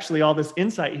 there's actually all this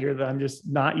insight here that I'm just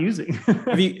not using.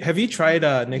 Have you tried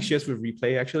Next.js with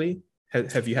Replay actually?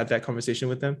 Have you had that conversation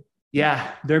with them?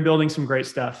 Yeah, they're building some great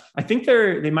stuff. I think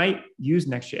they might use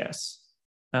Next.js.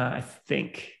 I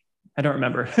think. I don't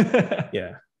remember.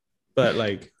 Yeah. But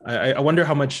like, I wonder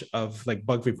how much of like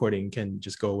bug reporting can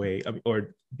just go away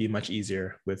or be much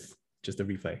easier with just the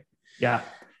Replay. Yeah.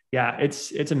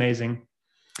 It's amazing.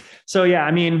 So yeah,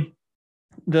 I mean,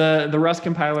 the Rust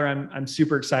compiler I'm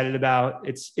super excited about.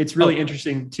 It's really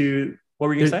interesting to, what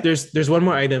were you gonna say? There's one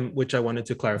more item which I wanted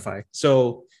to clarify.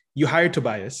 So you hired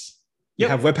Tobias, you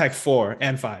have Webpack 4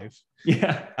 and 5.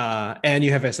 Yeah. And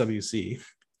you have SWC.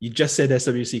 You just said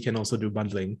SWC can also do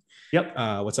bundling. Yep.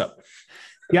 What's up?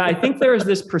 Yeah, I think there is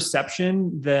this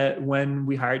perception that when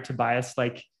we hired Tobias,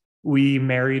 like we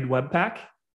married Webpack,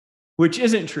 which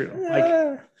isn't true.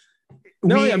 I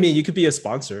mean, you could be a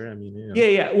sponsor. I mean,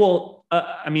 Yeah. Well,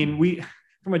 we,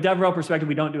 from a DevRel perspective,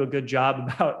 we don't do a good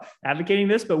job about advocating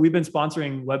this, but we've been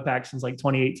sponsoring Webpack since like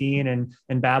 2018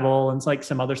 and Babel and it's like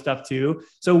some other stuff too.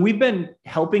 So we've been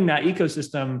helping that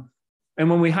ecosystem. And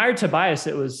when we hired Tobias,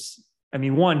 it was,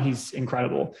 one, he's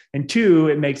incredible. And two,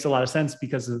 it makes a lot of sense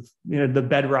because of, the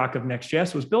bedrock of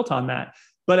Next.js was built on that.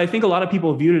 But I think a lot of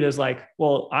people viewed it as like,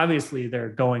 well, obviously they're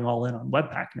going all in on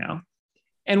Webpack now.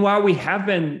 And while we have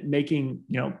been making,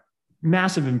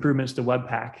 massive improvements to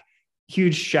Webpack,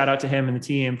 huge shout out to him and the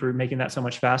team for making that so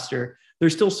much faster,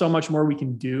 there's still so much more we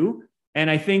can do. And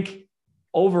I think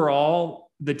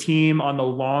overall, the team on the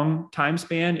long time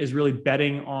span is really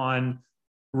betting on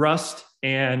Rust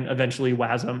and eventually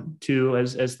WASM too,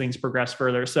 as things progress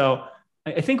further. So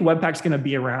I think Webpack's going to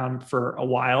be around for a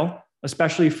while,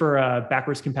 especially for a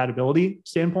backwards compatibility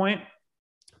standpoint.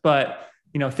 But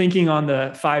thinking on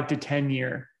the 5 to 10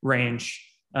 year range,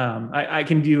 I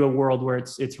can view a world where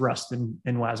it's Rust and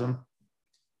WASM.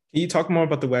 Can you talk more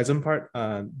about the WASM part?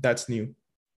 That's new.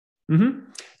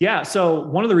 Yeah. So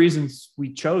one of the reasons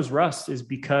we chose Rust is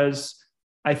because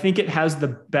I think it has the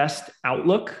best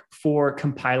outlook for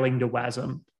compiling to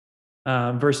WASM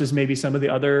versus maybe some of the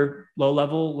other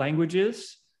low-level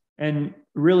languages. And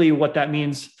really what that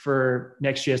means for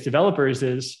Next.js developers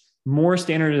is more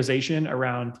standardization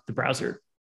around the browser.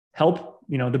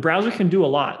 The browser can do a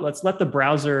lot. Let's let the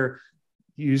browser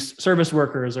use service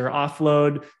workers or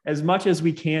offload as much as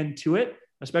we can to it,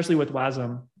 especially with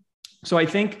WASM. So I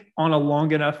think on a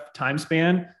long enough time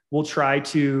span, we'll try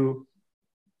to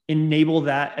enable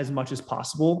that as much as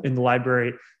possible in the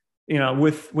library.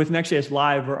 With Next.js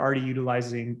Live, we're already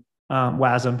utilizing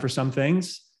WASM for some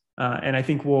things. And I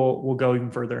think we'll go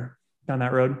even further down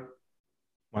that road.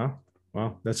 Wow.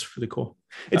 That's really cool.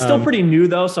 It's still pretty new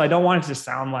though. So I don't want it to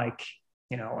sound like,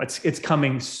 it's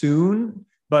coming soon,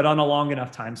 but on a long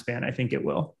enough time span, I think it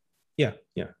will. Yeah,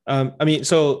 yeah. I mean,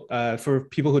 so for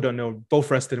people who don't know, both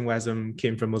Rust and WASM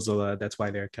came from Mozilla. That's why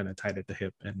they're kind of tied at the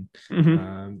hip, and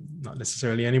Mm-hmm. not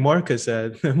necessarily anymore because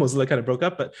Mozilla kind of broke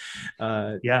up. But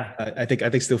Yeah. I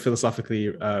think still philosophically,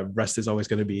 Rust is always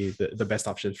going to be the best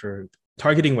option for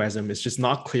targeting WASM. It's just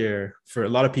not clear for a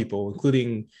lot of people,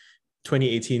 including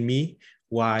 2018 me,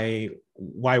 why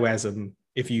WASM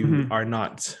if you Mm-hmm. are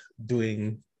not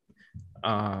doing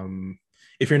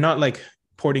if you're not like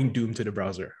porting Doom to the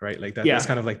browser, right? Like that's Yeah.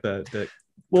 kind of like the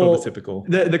Well, prototypical.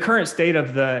 the current state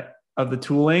of the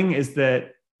tooling is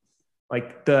that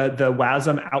like the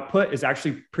WASM output is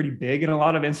actually pretty big in a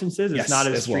lot of instances. It's not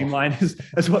Yes, as as well. streamlined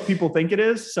as what people think it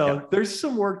is. Yeah, So there's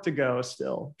some work to go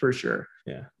still for sure.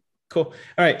 yeah. Cool.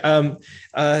 All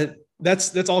right.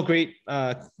 That's all great.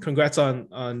 Congrats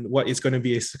on what is going to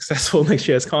be a successful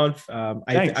Next.js Conf. I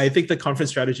Thanks. think the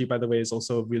conference strategy, by the way, is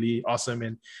also really awesome,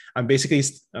 and I'm basically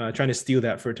trying to steal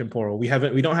that for Temporal. We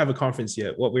don't have a conference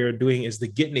yet. What we're doing is the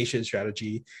Git Nation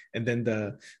strategy, and then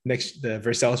the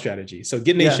Vercel strategy. So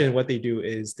Git Yeah. Nation, what they do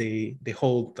is they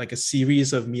hold like a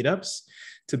series of meetups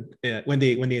to when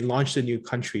they launched a new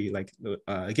country, like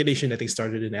Git Nation, I think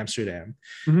started in Amsterdam,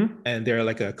 Mm-hmm. and they're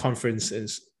like a conference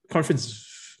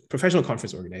professional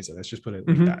conference organizer. Let's just put it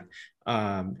like that.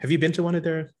 Mm-hmm. Have you been to one of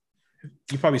their?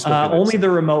 You probably spoke to them. Only So the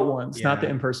remote ones, not the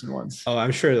yeah. in-person ones. Oh,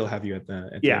 I'm sure they'll have you at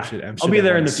the Yeah. I'll be Amsterdam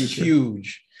there one. in the It's future.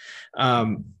 huge.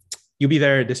 Um, you'll be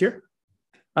there this year?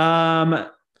 Um,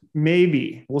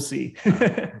 Maybe we'll see.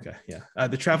 Okay, yeah.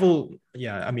 The travel,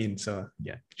 yeah. I mean, so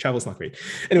yeah, travel's not great.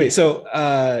 Anyway, so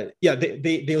yeah,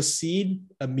 they'll seed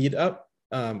a meetup,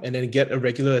 and then get a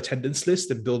regular attendance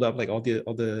list and build up like all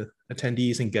the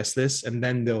attendees and guest lists, and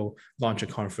then they'll launch a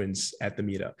conference at the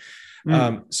meetup.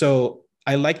 Mm. So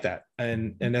I like that,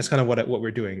 and that's kind of what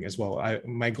we're doing as well.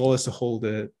 My goal is to hold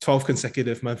the 12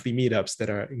 consecutive monthly meetups that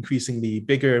are increasingly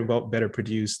bigger and better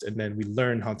produced, and then we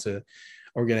learn how to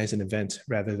organize an event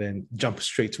rather than jump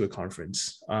straight to a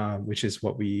conference, which is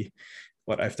what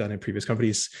I've done in previous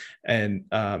companies. And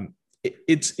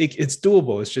it's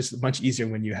doable. It's just much easier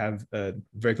when you have a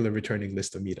regular returning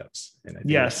list of meetups. And I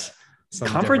think that's Yes. some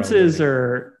DevRel Conferences learning.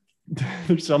 are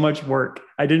there's so much work.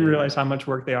 I didn't Yeah. realize how much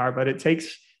work they are, but Tell it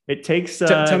takes me,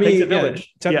 a yeah,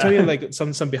 village. tell me Yeah. like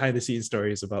some behind the scenes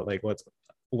stories about like what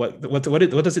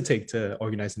does it take to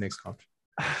organize the next conference?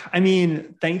 I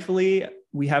mean, thankfully,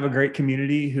 we have a great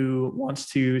community who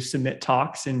wants to submit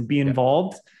talks and be Yeah.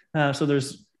 involved. So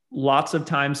there's lots of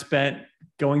time spent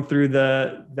going through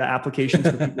the applications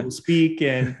for people to speak,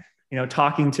 and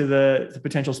talking to the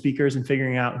potential speakers and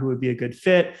figuring out who would be a good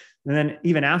fit. And then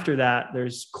even after that,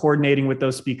 there's coordinating with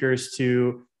those speakers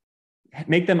to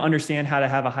make them understand how to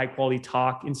have a high quality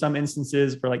talk. In some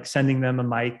instances, we're like sending them a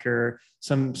mic or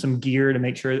some gear to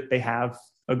make sure that they have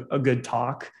a good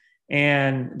talk.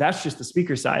 And that's just the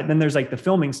speaker side. Then there's like the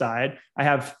filming side.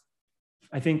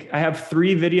 I think I have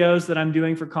 3 videos that I'm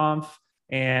doing for Conf,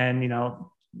 and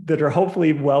that are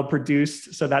hopefully well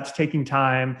produced. So that's taking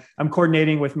time. I'm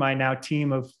coordinating with my now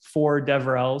team of 4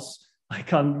 DevRels,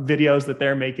 like on videos that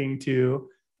they're making too.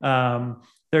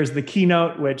 There's the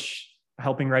keynote, which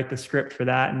helping write the script for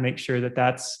that and make sure that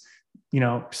that's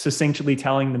succinctly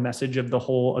telling the message of the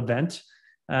whole event,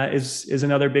 is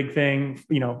another big thing.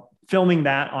 Filming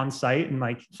that on site and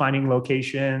like finding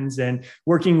locations and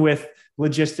working with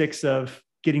logistics of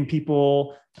getting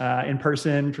people in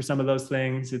person for some of those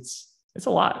things. It's a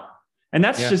lot. And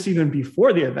that's just even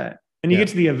before the event. And you get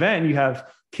to the event and you have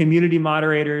community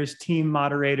moderators, team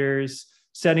moderators,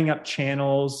 setting up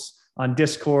channels on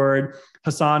Discord.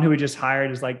 Hassan, who we just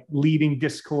hired, is like leading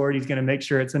Discord. He's going to make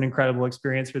sure it's an incredible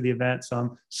experience for the event. So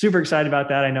I'm super excited about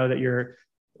that. I know that you're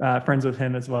friends with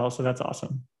him as well. So that's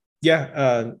awesome.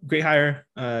 Yeah, great hire.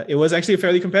 It was actually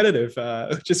fairly competitive,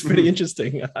 which is pretty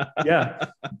interesting. Yeah.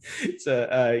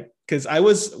 So, because I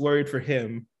was worried for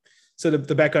him. So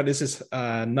the background is this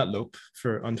Nutlope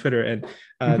on Twitter, and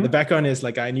the background is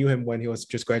like I knew him when he was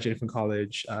just graduating from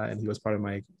college, and he was part of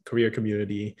my career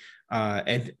community.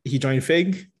 And he joined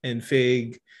Fig, and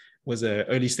Fig was a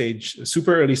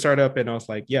super early startup, and I was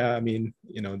like, yeah, I mean,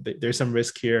 there's some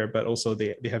risk here, but also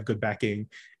they have good backing.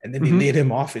 And then they laid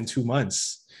him off in 2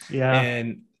 months. Yeah.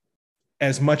 And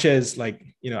as much as like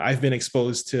I've been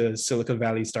exposed to Silicon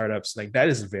Valley startups, like that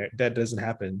doesn't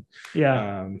happen.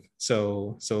 Yeah.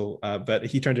 But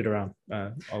he turned it around.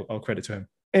 All credit to him.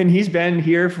 And he's been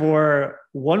here for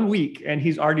 1 week and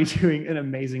he's already doing an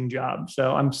amazing job.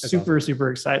 So I'm super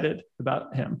excited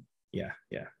about him. Yeah.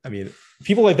 I mean,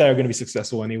 people like that are going to be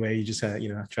successful anyway. You just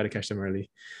try to catch them early.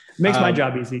 Makes my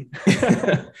job easy.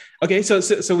 Okay,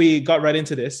 so we got right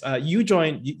into this. You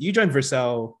joined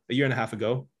Vercel a year and a half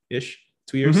ago ish,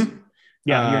 2 years.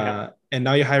 Yeah, year and a half. And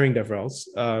now you're hiring DevRels.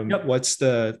 Yep. What's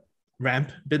the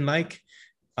ramp been like?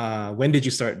 When did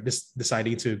you start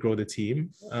deciding to grow the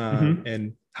team? Mhm.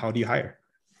 And how do you hire?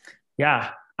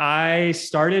 Yeah, I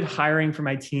started hiring for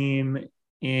my team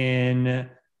in,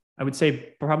 I would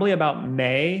say probably about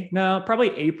May. No, probably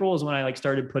April is when I like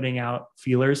started putting out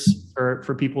feelers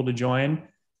for people to join.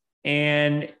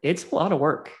 And it's a lot of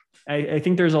work. I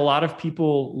think there's a lot of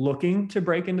people looking to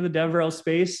break into the DevRel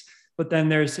space, but then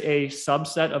there's a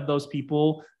subset of those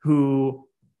people who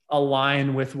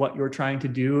align with what you're trying to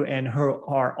do and who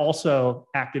are also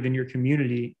active in your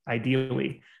community,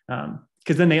 ideally.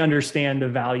 Because then they understand the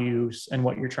values and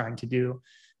what you're trying to do,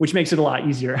 which makes it a lot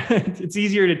easier. It's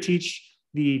easier to teach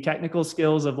the technical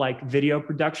skills of like video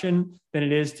production than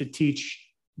it is to teach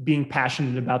being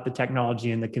passionate about the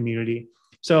technology and the community.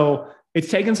 So it's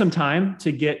taken some time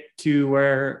to get to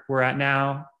where we're at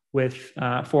now with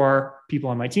 4 people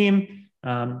on my team,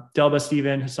 Delba,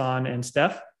 Steven, Hassan, and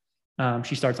Steph.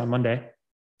 She starts on Monday.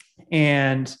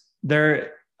 And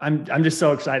I'm just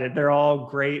so excited. They're all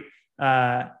great.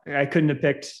 I couldn't have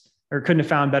picked or couldn't have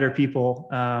found better people.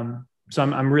 So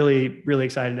I'm really, really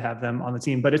excited to have them on the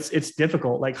team, but it's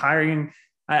difficult. Like hiring,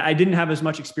 I didn't have as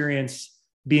much experience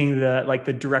being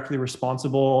the directly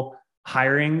responsible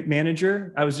hiring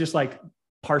manager. I was just like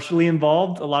partially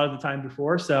involved a lot of the time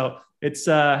before. So it's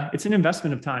an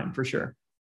investment of time for sure.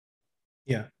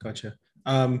 Yeah, gotcha.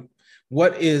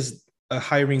 What is a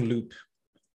hiring loop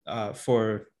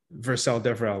for Vercel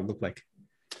DevRel look like?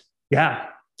 Yeah.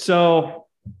 So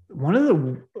one of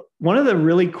the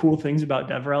really cool things about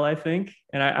DevRel, I think,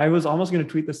 and I was almost going to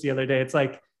tweet this the other day. It's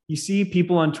like you see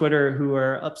people on Twitter who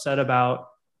are upset about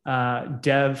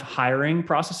dev hiring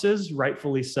processes,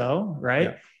 rightfully so, right?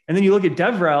 Yeah. And then you look at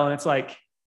DevRel, and it's like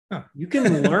Huh. you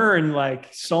can learn like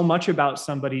so much about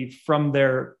somebody from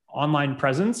their online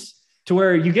presence to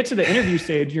where you get to the interview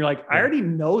stage and you're like, I already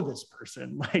know this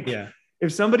person. Like, Yeah.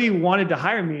 if somebody wanted to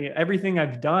hire me, everything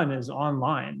I've done is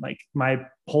online, like my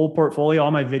whole portfolio,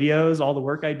 all my videos, all the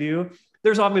work I do.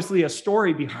 There's obviously a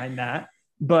story behind that,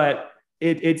 but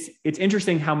it's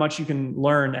interesting how much you can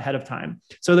learn ahead of time.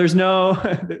 So there's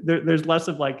there's less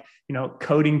of like,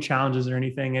 coding challenges or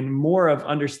anything, and more of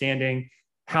understanding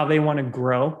how they want to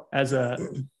grow as a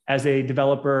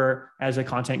developer, as a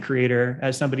content creator,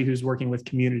 as somebody who's working with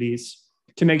communities,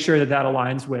 to make sure that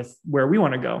aligns with where we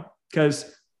want to go. Because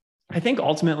I think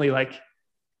ultimately, like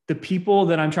the people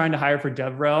that I'm trying to hire for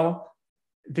DevRel,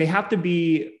 they have to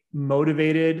be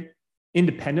motivated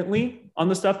independently on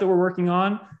the stuff that we're working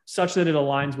on, such that it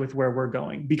aligns with where we're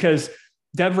going. Because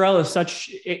DevRel is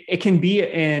it can be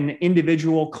an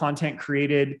individual content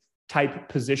created type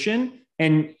position.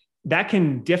 And that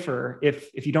can differ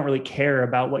if you don't really care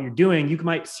about what you're doing. You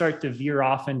might start to veer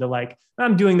off into like,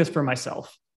 I'm doing this for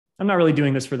myself. I'm not really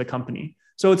doing this for the company.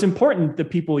 So it's important that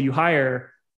people you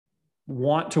hire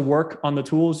want to work on the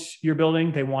tools you're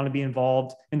building. They want to be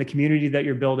involved in the community that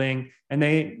you're building. And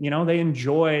they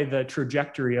enjoy the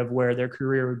trajectory of where their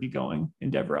career would be going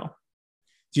in DevRel.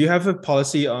 Do you have a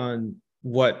policy on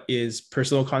what is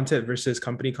personal content versus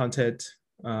company content?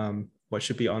 What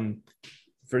should be on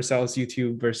Vercel's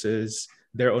YouTube versus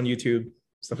their own YouTube,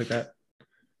 stuff like that?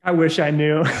 I wish I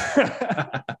knew.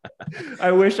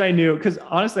 I wish I knew, because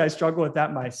honestly, I struggle with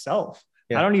that myself.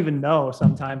 Yeah. I don't even know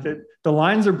sometimes. The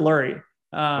lines are blurry.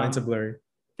 Lines are blurry.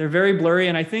 They're very blurry.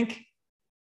 And I think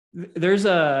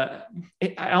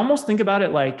I almost think about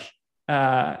it like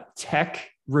tech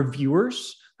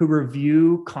reviewers who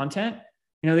review content.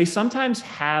 They sometimes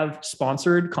have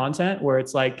sponsored content where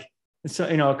it's like,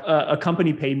 a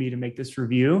company paid me to make this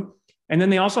review. And then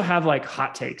they also have like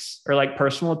hot takes or like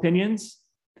personal opinions.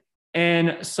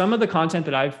 And some of the content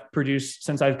that I've produced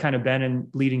since I've kind of been in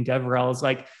leading DevRel is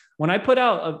like, when I put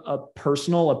out a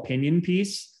personal opinion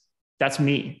piece, that's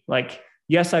me. Like,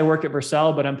 yes, I work at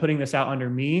Vercel, but I'm putting this out under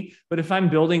me. But if I'm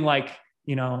building like,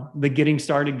 the getting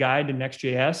started guide to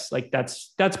Next.js, like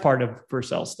that's part of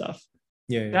Vercel stuff.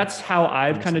 Yeah. That's how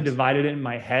I've kind of divided it in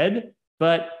my head,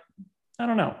 but I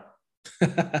don't know.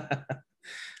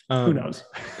 Who knows?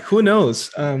 Who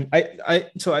knows?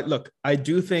 I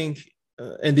do think,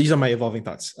 and these are my evolving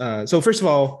thoughts. So first of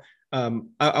all,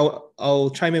 I'll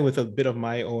chime in with a bit of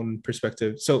my own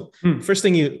perspective. So first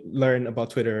thing you learn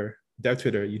about dev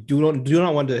Twitter, you do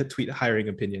not want to tweet hiring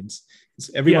opinions.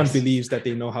 Everyone believes that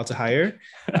they know how to hire,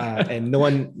 and no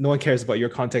one cares about your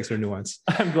context or nuance.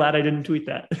 I'm glad I didn't tweet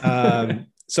that.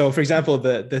 So for example,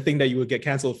 the thing that you would get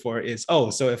canceled for is, so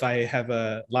if I have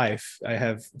a life, I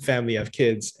have family, I have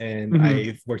kids, and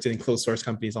I've worked in closed source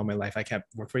companies all my life, I can't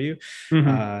work for you.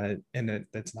 And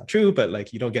that's not true, but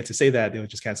like, you don't get to say that. They'll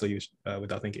just cancel you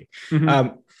without thinking.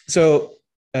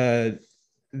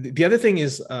 the other thing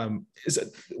is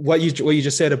what you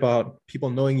just said about people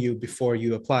knowing you before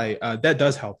you apply. That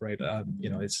does help, right?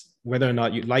 It's whether or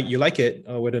not you like it,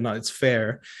 or whether or not it's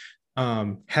fair.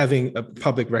 Having a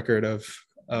public record of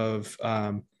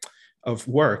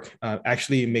work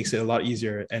actually makes it a lot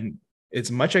easier, and it's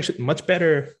much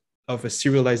better of a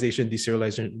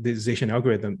deserialization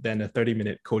algorithm than a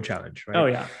 30-minute code challenge, right? Oh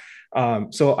yeah.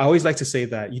 So I always like to say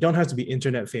that you don't have to be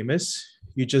internet famous.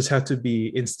 You just have to be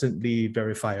instantly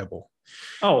verifiable.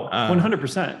 Oh,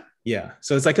 100%. Yeah.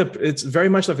 So it's very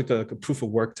much like a proof of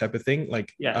work type of thing.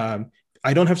 Like, yeah.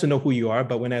 I don't have to know who you are,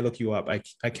 but when I look you up, I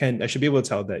should be able to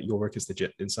tell that your work is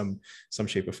legit in some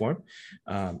shape or form.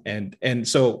 And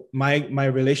so my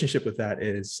relationship with that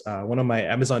is one of my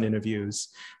Amazon interviews.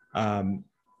 I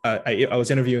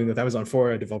was interviewing with Amazon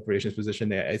for a developer relations position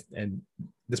there, and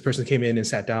this person came in and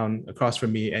sat down across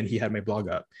from me, and he had my blog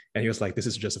up, and he was like, "This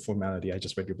is just a formality. I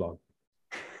just read your blog."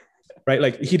 Right?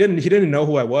 Like he didn't know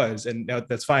who I was, and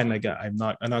that's fine. Like I'm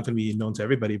not going to be known to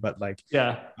everybody, but like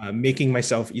making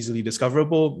myself easily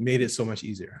discoverable made it so much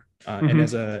easier.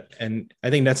 And I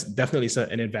think that's definitely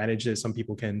an advantage that some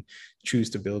people can choose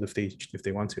to build if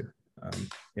they want to.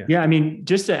 I mean,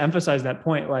 just to emphasize that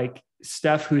point, like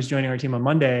Steph, who's joining our team on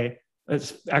Monday,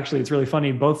 it's really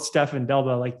funny. Both Steph and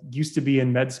Delba like used to be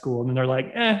in med school, and they're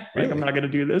like, really? I'm not going to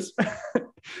do this.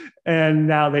 And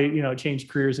now they, changed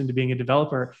careers into being a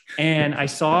developer. And I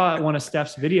saw one of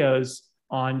Steph's videos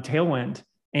on Tailwind,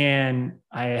 and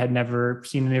I had never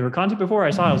seen any of her content before.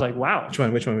 I saw it, I was like, wow. Which one?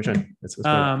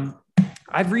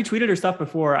 I've retweeted her stuff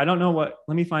before. I don't know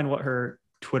let me find what her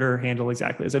Twitter handle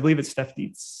exactly is. I believe it's Steph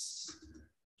Dietz.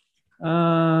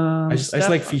 I just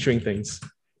like featuring things.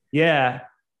 Yeah.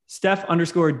 Steph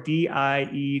 _DIETZ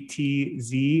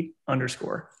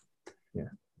 _. Yeah.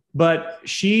 But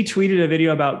she tweeted a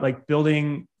video about like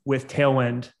building with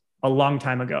Tailwind a long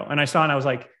time ago. And I saw it and I was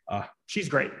like, she's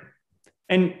great.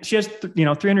 And she has,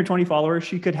 320 followers.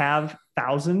 She could have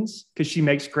thousands because she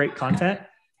makes great content.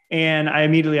 And I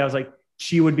was like,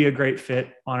 she would be a great fit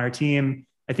on our team.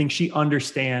 I think she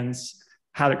understands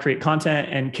how to create content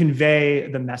and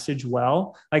convey the message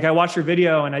well. Like I watched her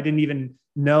video and I didn't even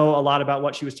know a lot about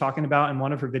what she was talking about in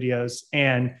one of her videos,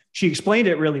 and she explained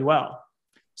it really well.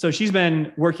 So she's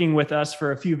been working with us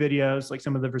for a few videos, like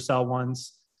some of the Vercel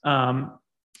ones. And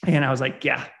I was like,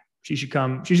 yeah, she should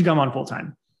come on full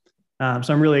time.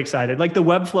 So I'm really excited. Like the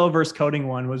Webflow versus coding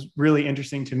one was really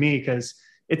interesting to me because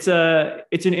it's an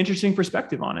interesting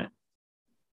perspective on it.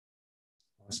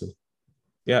 Awesome.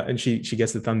 Yeah, and she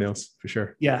gets the thumbnails for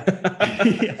sure. Yeah.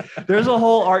 There's a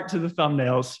whole art to the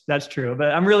thumbnails. That's true.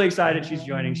 But I'm really excited she's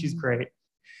joining. She's great.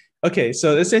 Okay,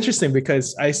 so it's interesting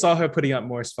because I saw her putting out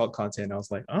more Svelte content. I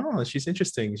was like, oh, she's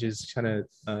interesting. She's kind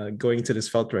of going into this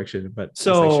Svelte direction, but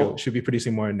so she'll be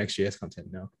producing more Next.js content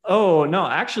now. Oh, no,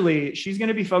 actually, she's going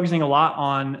to be focusing a lot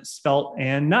on Svelte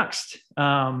and Next.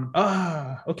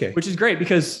 Okay. Which is great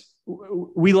because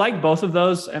we like both of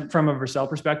those. And from a Vercel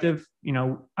perspective,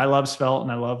 I love Svelte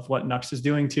and I love what Next is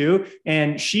doing too.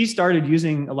 And she started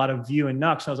using a lot of Vue and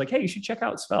Next. I was like, hey, you should check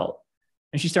out Svelte.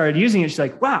 And she started using it. She's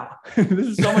like, wow, this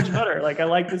is so much better. Like, I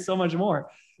like this so much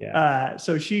more. Yeah.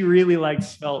 So she really likes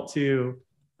Svelte too.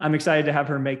 I'm excited to have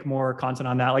her make more content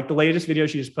on that. Like the latest video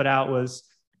she just put out was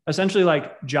essentially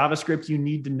like JavaScript you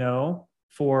need to know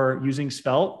for using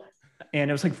Svelte.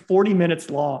 And it was like 40 minutes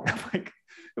long. Like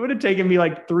it would have taken me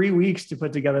like 3 weeks to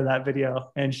put together that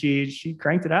video. And she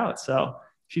cranked it out. So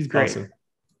she's great. Awesome.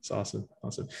 It's awesome.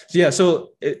 So yeah. So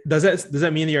does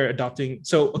that mean you're adopting?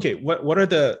 So, okay. What are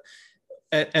the,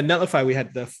 at Netlify, we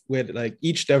had like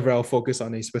each DevRel focus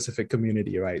on a specific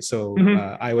community, right? So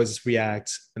I was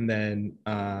React, and then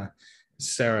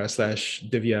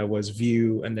Sarah/Divya was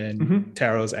Vue, and then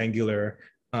Taro's Angular.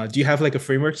 Do you have like a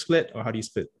framework split, or how do you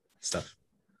split stuff?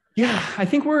 Yeah, I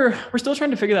think we're still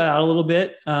trying to figure that out a little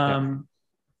bit.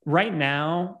 Right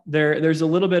now, there's a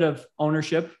little bit of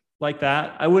ownership like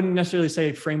that. I wouldn't necessarily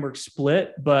say framework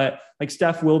split, but like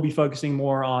Steph will be focusing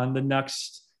more on the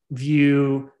Next,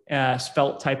 Vue,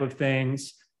 Svelte type of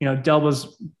things.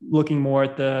 Delba's looking more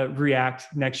at the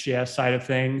React Next.js side of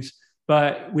things,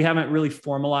 but we haven't really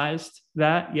formalized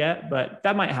that yet, but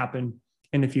that might happen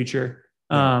in the future.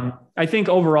 I think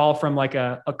overall from like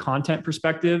a content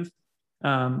perspective,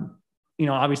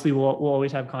 obviously we'll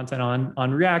always have content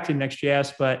on React and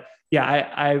Next.js, but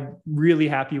yeah, I'm really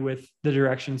happy with the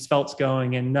direction Svelte's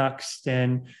going and Next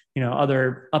and,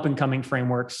 other up and coming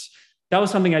frameworks. That was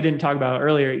something I didn't talk about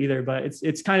earlier either, but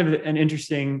it's kind of an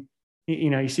interesting,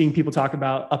 you're seeing people talk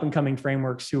about up and coming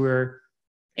frameworks who are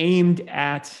aimed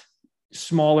at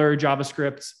smaller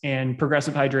JavaScript and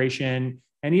progressive hydration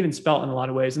and even Svelte in a lot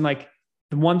of ways. And like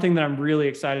the one thing that I'm really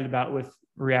excited about with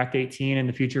React 18 and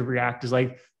the future of React is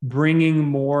like bringing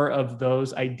more of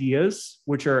those ideas,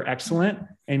 which are excellent,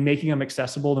 and making them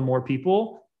accessible to more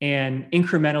people and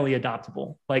incrementally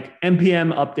adoptable, like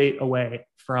NPM update away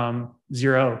from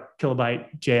 0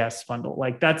 kilobyte JS bundle.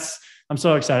 Like I'm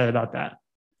so excited about that.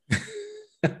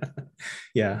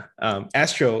 Yeah.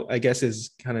 Astro, I guess,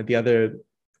 is kind of the other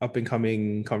up and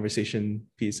coming conversation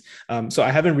piece. So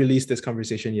I haven't released this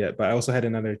conversation yet, but I also had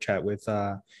another chat with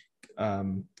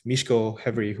Mishko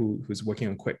Hevery, who's working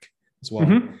on Quick as well.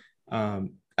 Mm-hmm.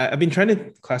 I've been trying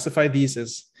to classify these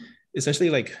as essentially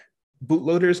like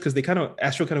bootloaders, because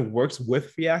Astro kind of works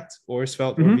with React or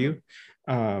Svelte or Vue,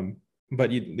 but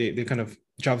they're kind of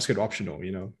JavaScript optional,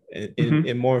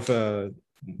 in more of a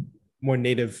more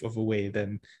native of a way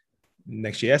than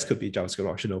Next.js could be JavaScript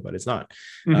optional, but it's not.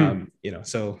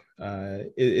 So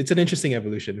it's an interesting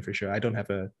evolution for sure. I don't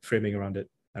have a framing around it.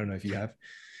 I don't know if you have.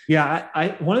 Yeah,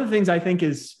 I one of the things I think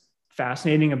is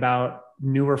fascinating about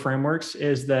newer frameworks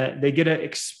is that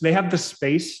they have the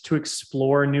space to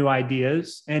explore new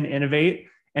ideas and innovate.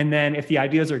 And then if the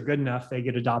ideas are good enough, they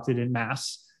get adopted in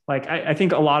mass. Like I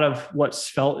think a lot of what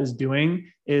Svelte is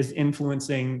doing is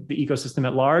influencing the ecosystem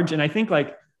at large. And I think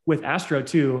like with Astro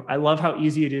too, I love how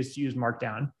easy it is to use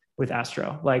Markdown with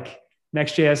Astro. Like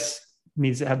Next.js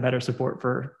needs to have better support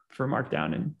for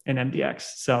Markdown and MDX.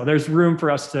 So there's room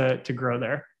for us to grow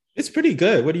there. It's pretty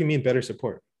good. What do you mean better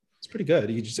support? It's pretty good.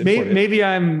 You just maybe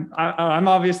I'm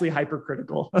obviously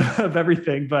hypercritical of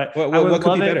everything, but what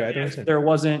could be better? I don't understand. There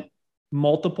wasn't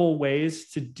multiple ways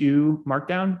to do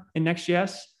Markdown in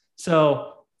Next.js.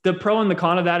 So the pro and the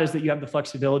con of that is that you have the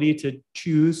flexibility to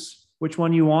choose which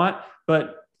one you want,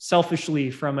 but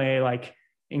selfishly from a like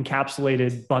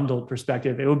encapsulated bundled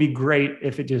perspective, it would be great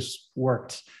if it just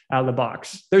worked out of the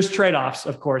box. There's trade-offs,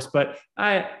 of course, but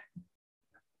I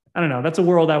don't know. That's a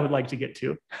world I would like to get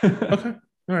to. Okay.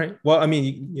 All right. Well, I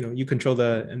mean, you control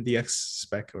the MDX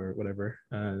spec or whatever.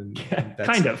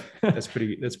 Kind of. that's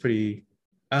pretty.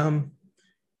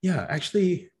 Yeah,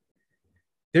 actually,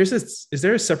 is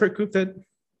there a separate group that?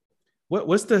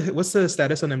 What's the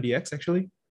status on MDX actually?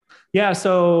 Yeah.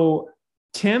 So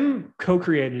Tim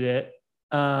co-created it,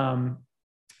 and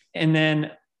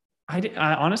then I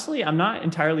honestly I'm not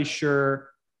entirely sure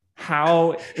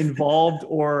how involved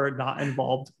or not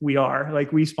involved we are.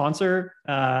 Like we sponsor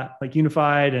like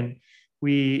Unified, and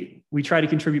we try to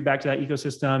contribute back to that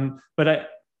ecosystem, but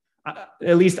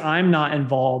at least I'm not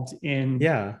involved in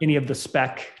any of the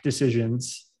spec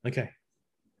decisions. Okay.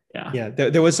 Yeah.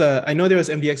 There was I know there was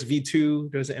MDX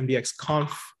V2, there was an MDX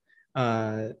Conf,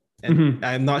 and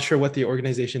I'm not sure what the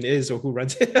organization is or who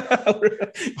runs it.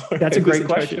 That's a great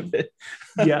question.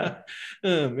 Yeah.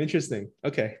 Interesting.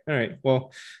 Okay. All right.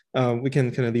 Well, we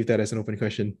can kind of leave that as an open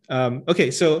question.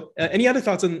 Okay. So any other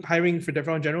thoughts on hiring for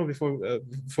DevRel in general before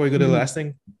we go to the last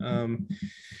thing?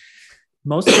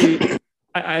 Mostly,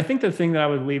 I think the thing that I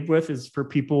would leave with is for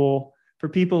people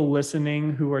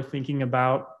listening who are thinking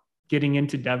about getting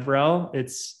into DevRel,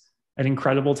 it's an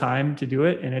incredible time to do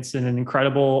it. And it's an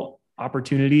incredible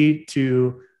opportunity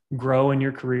to grow in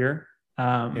your career.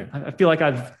 I feel like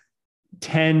I've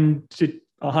 10 to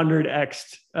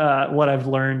 100x what I've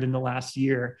learned in the last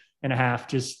year and a half.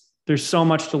 Just there's so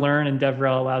much to learn, and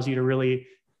DevRel allows you to really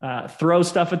throw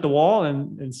stuff at the wall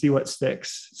and see what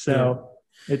sticks. So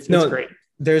it's great.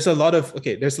 There's a lot of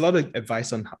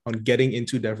advice on getting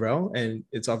into DevRel, and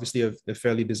it's obviously a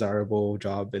fairly desirable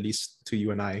job, at least to you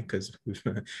and I, because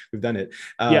we've done it.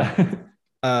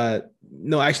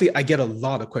 No, actually, I get a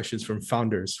lot of questions from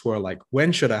founders who are like,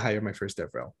 when should I hire my first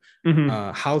DevRel?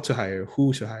 How to hire,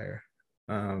 who to hire?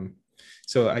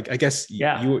 So I guess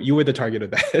you were the target of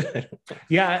that.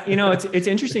 Yeah, it's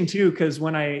interesting too, because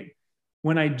when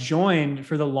I joined,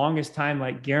 for the longest time,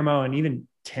 like Guillermo and even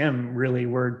Tim really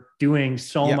were doing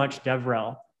so much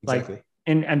DevRel, exactly. Like,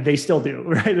 and they still do,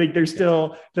 right? Like they're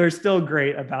still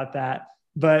great about that.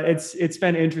 But it's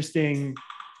been interesting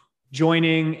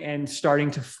joining and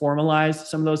starting to formalize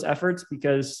some of those efforts,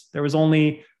 because there was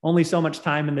only so much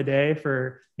time in the day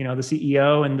for the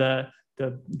CEO and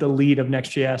the lead of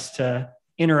Next.js to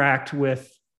interact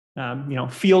with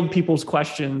field people's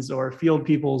questions or field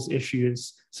people's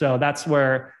issues. So that's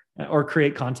where, or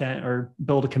create content or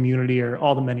build a community or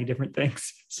all the many different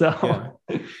things. So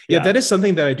that is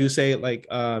something that I do say, like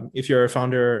if you're a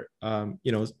founder,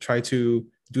 try to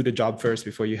do the job first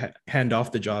before you hand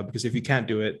off the job, because if you can't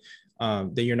do it,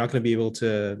 then you're not going to be able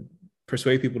to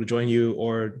persuade people to join you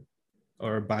or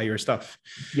buy your stuff.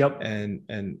 Yep. And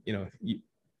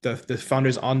the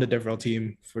founders on the DevRel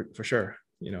team for sure,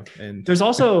 and there's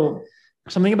also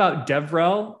something about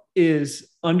DevRel is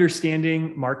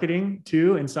understanding marketing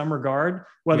too, in some regard,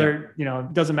 whether,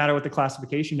 it doesn't matter what the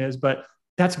classification is, but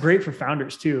that's great for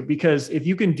founders too, because if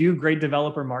you can do great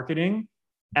developer marketing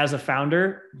as a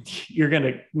founder, you're going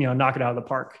to, knock it out of the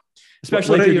park,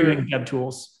 especially if you're doing dev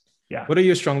tools. Yeah. What are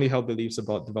your strongly held beliefs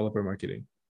about developer marketing?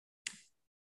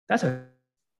 That's a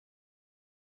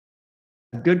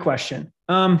good question.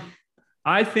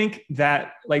 I think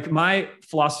that like my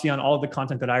philosophy on all of the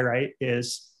content that I write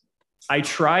is I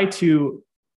try to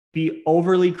be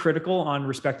overly critical on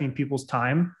respecting people's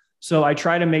time. So I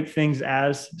try to make things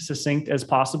as succinct as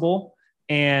possible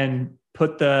and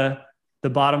put the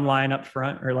bottom line up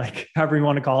front, or like however you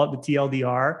want to call it, the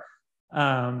TLDR,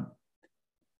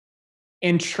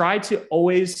 and try to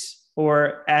always,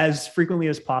 or as frequently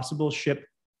as possible, ship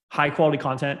high quality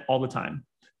content all the time.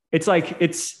 It's like,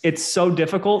 it's so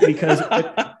difficult because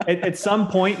at some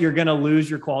point you're going to lose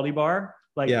your quality bar.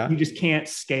 Like you just can't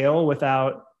scale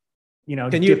without,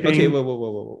 can you, okay,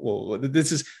 whoa.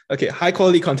 This is, okay, high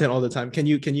quality content all the time. Can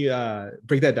you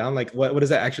break that down? Like what does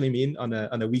that actually mean on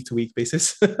a week to week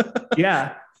basis?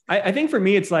 Yeah. I think for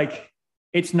me, it's like,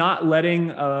 it's not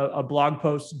letting a blog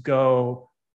post go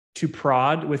to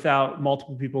prod without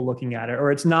multiple people looking at it,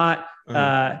 or it's not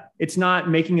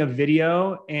making a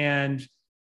video and,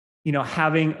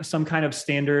 having some kind of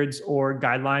standards or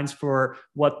guidelines for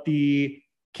what the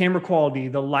camera quality,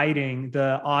 the lighting,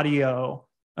 the audio,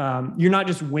 you're not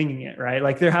just winging it, right?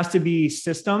 Like there has to be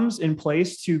systems in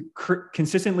place to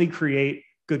consistently create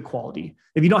good quality.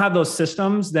 If you don't have those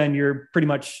systems, then you're pretty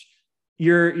much,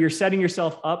 you're setting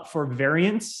yourself up for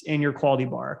variance in your quality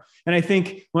bar. And I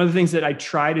think one of the things that I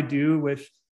try to do with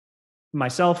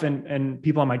myself and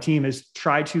people on my team is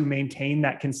try to maintain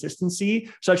that consistency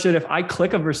such that if I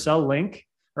click a Vercel link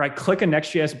or I click a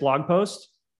Next.js blog post,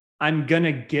 I'm going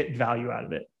to get value out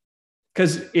of it.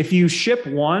 Because if you ship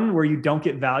one where you don't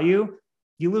get value,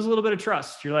 you lose a little bit of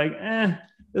trust. You're like,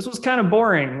 this was kind of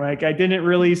boring. Like I didn't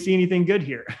really see anything good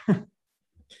here.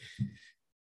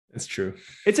 That's true.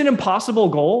 It's an impossible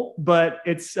goal, but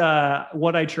it's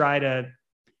what I try to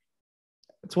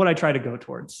go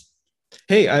towards.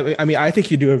 Hey, I mean, I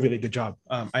think you do a really good job.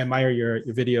 I admire your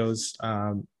videos.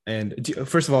 And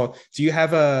first of all, do you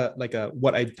have how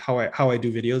I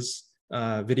do videos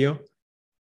video?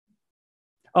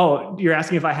 Oh, you're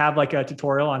asking if I have like a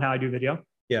tutorial on how I do video?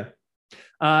 Yeah.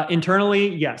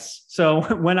 Internally, yes. So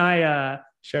when I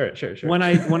sure. When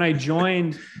I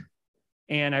joined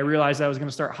and I realized I was going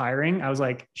to start hiring, I was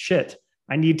like, shit,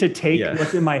 I need to take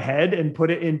what's in my head and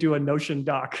put it into a Notion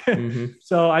doc. Mm-hmm.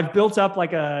 So I've built up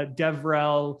like a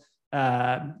DevRel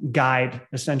guide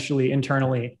essentially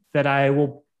internally that I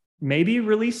will maybe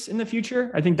release in the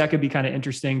future. I think that could be kind of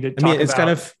interesting to talk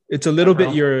about. It's a little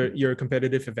bit your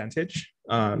competitive advantage,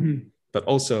 but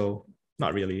also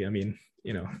not really. I mean,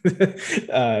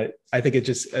 I think it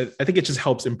just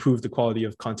helps improve the quality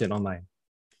of content online.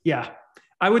 Yeah.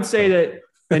 I would say that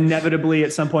inevitably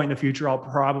at some point in the future, I'll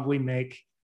probably make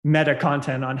meta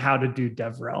content on how to do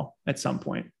DevRel at some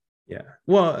point. Yeah.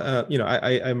 Well,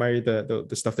 I admire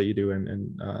the stuff that you do,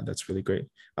 and that's really great.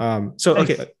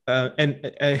 Okay.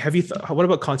 And have you what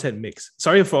about content mix?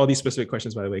 Sorry for all these specific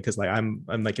questions, by the way, because like I'm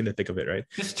like in the thick of it, right?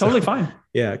 It's totally fine.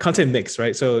 Yeah. Content mix,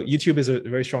 right? So YouTube is a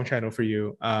very strong channel for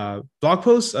you. Blog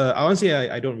posts, honestly,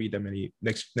 I don't read that many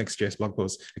Next.js blog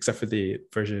posts except for the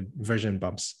version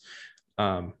bumps.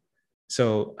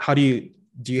 So how do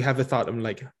you have a thought on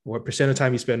like what % of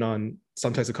time you spend on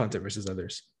some types of content versus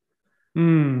others?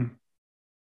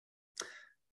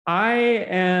 I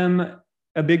am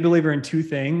a big believer in two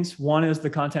things. One is the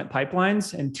content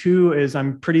pipelines, and two is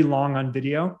I'm pretty long on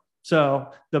video.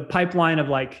 So the pipeline of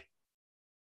like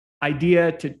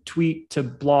idea to tweet to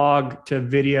blog to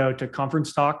video to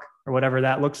conference talk or whatever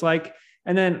that looks like.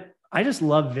 And then I just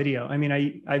love video. I mean,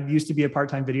 I used to be a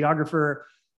part-time videographer.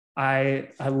 I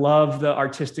love the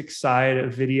artistic side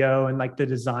of video and like the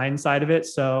design side of it.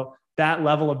 So that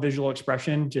level of visual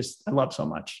expression, I love so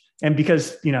much. And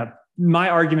because, my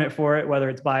argument for it, whether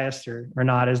it's biased or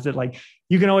not, is that like,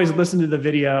 you can always listen to the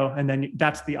video and then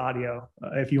that's the audio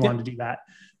if you want to do that.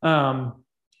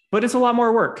 But it's a lot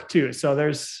more work too. So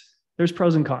there's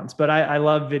pros and cons, but I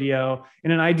love video.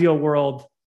 In an ideal world,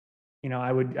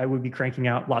 I would be cranking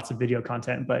out lots of video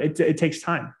content, but it takes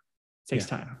time. It takes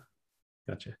time.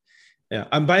 Gotcha. Yeah.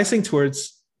 I'm biasing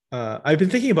towards, I've been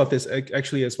thinking about this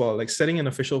actually as well, like setting an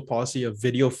official policy of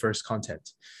video first content.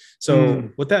 So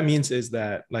what that means is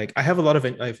that like I have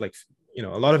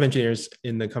a lot of engineers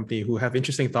in the company who have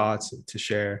interesting thoughts to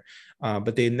share,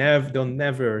 but they'll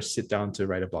never sit down to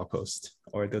write a blog post,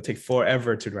 or they'll take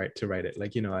forever to write it.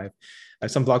 Like, I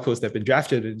have some blog posts that have been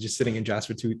drafted and just sitting in drafts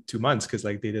for two months because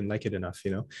like they didn't like it enough.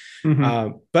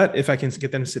 But if I can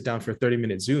get them to sit down for a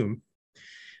 30-minute Zoom,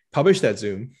 publish that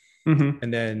Zoom,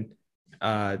 and then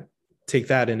take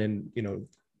that and then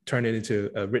turn it into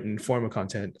a written form of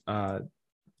content,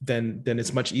 then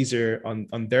it's much easier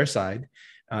on their side,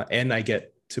 and I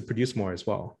get to produce more as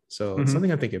well. So it's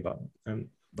something I'm thinking about. I'm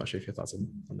not sure if your thoughts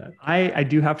on that. I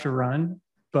do have to run,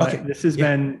 but okay. This has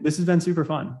been super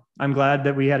fun. I'm glad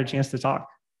that we had a chance to talk.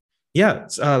 Yeah,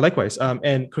 likewise.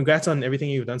 And congrats on everything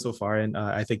you've done so far. And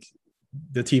I think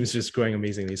the team's just growing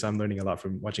amazingly. So I'm learning a lot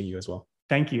from watching you as well.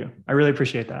 Thank you. I really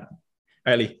appreciate that. All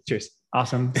right, Lee. Cheers.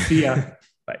 Awesome. See ya.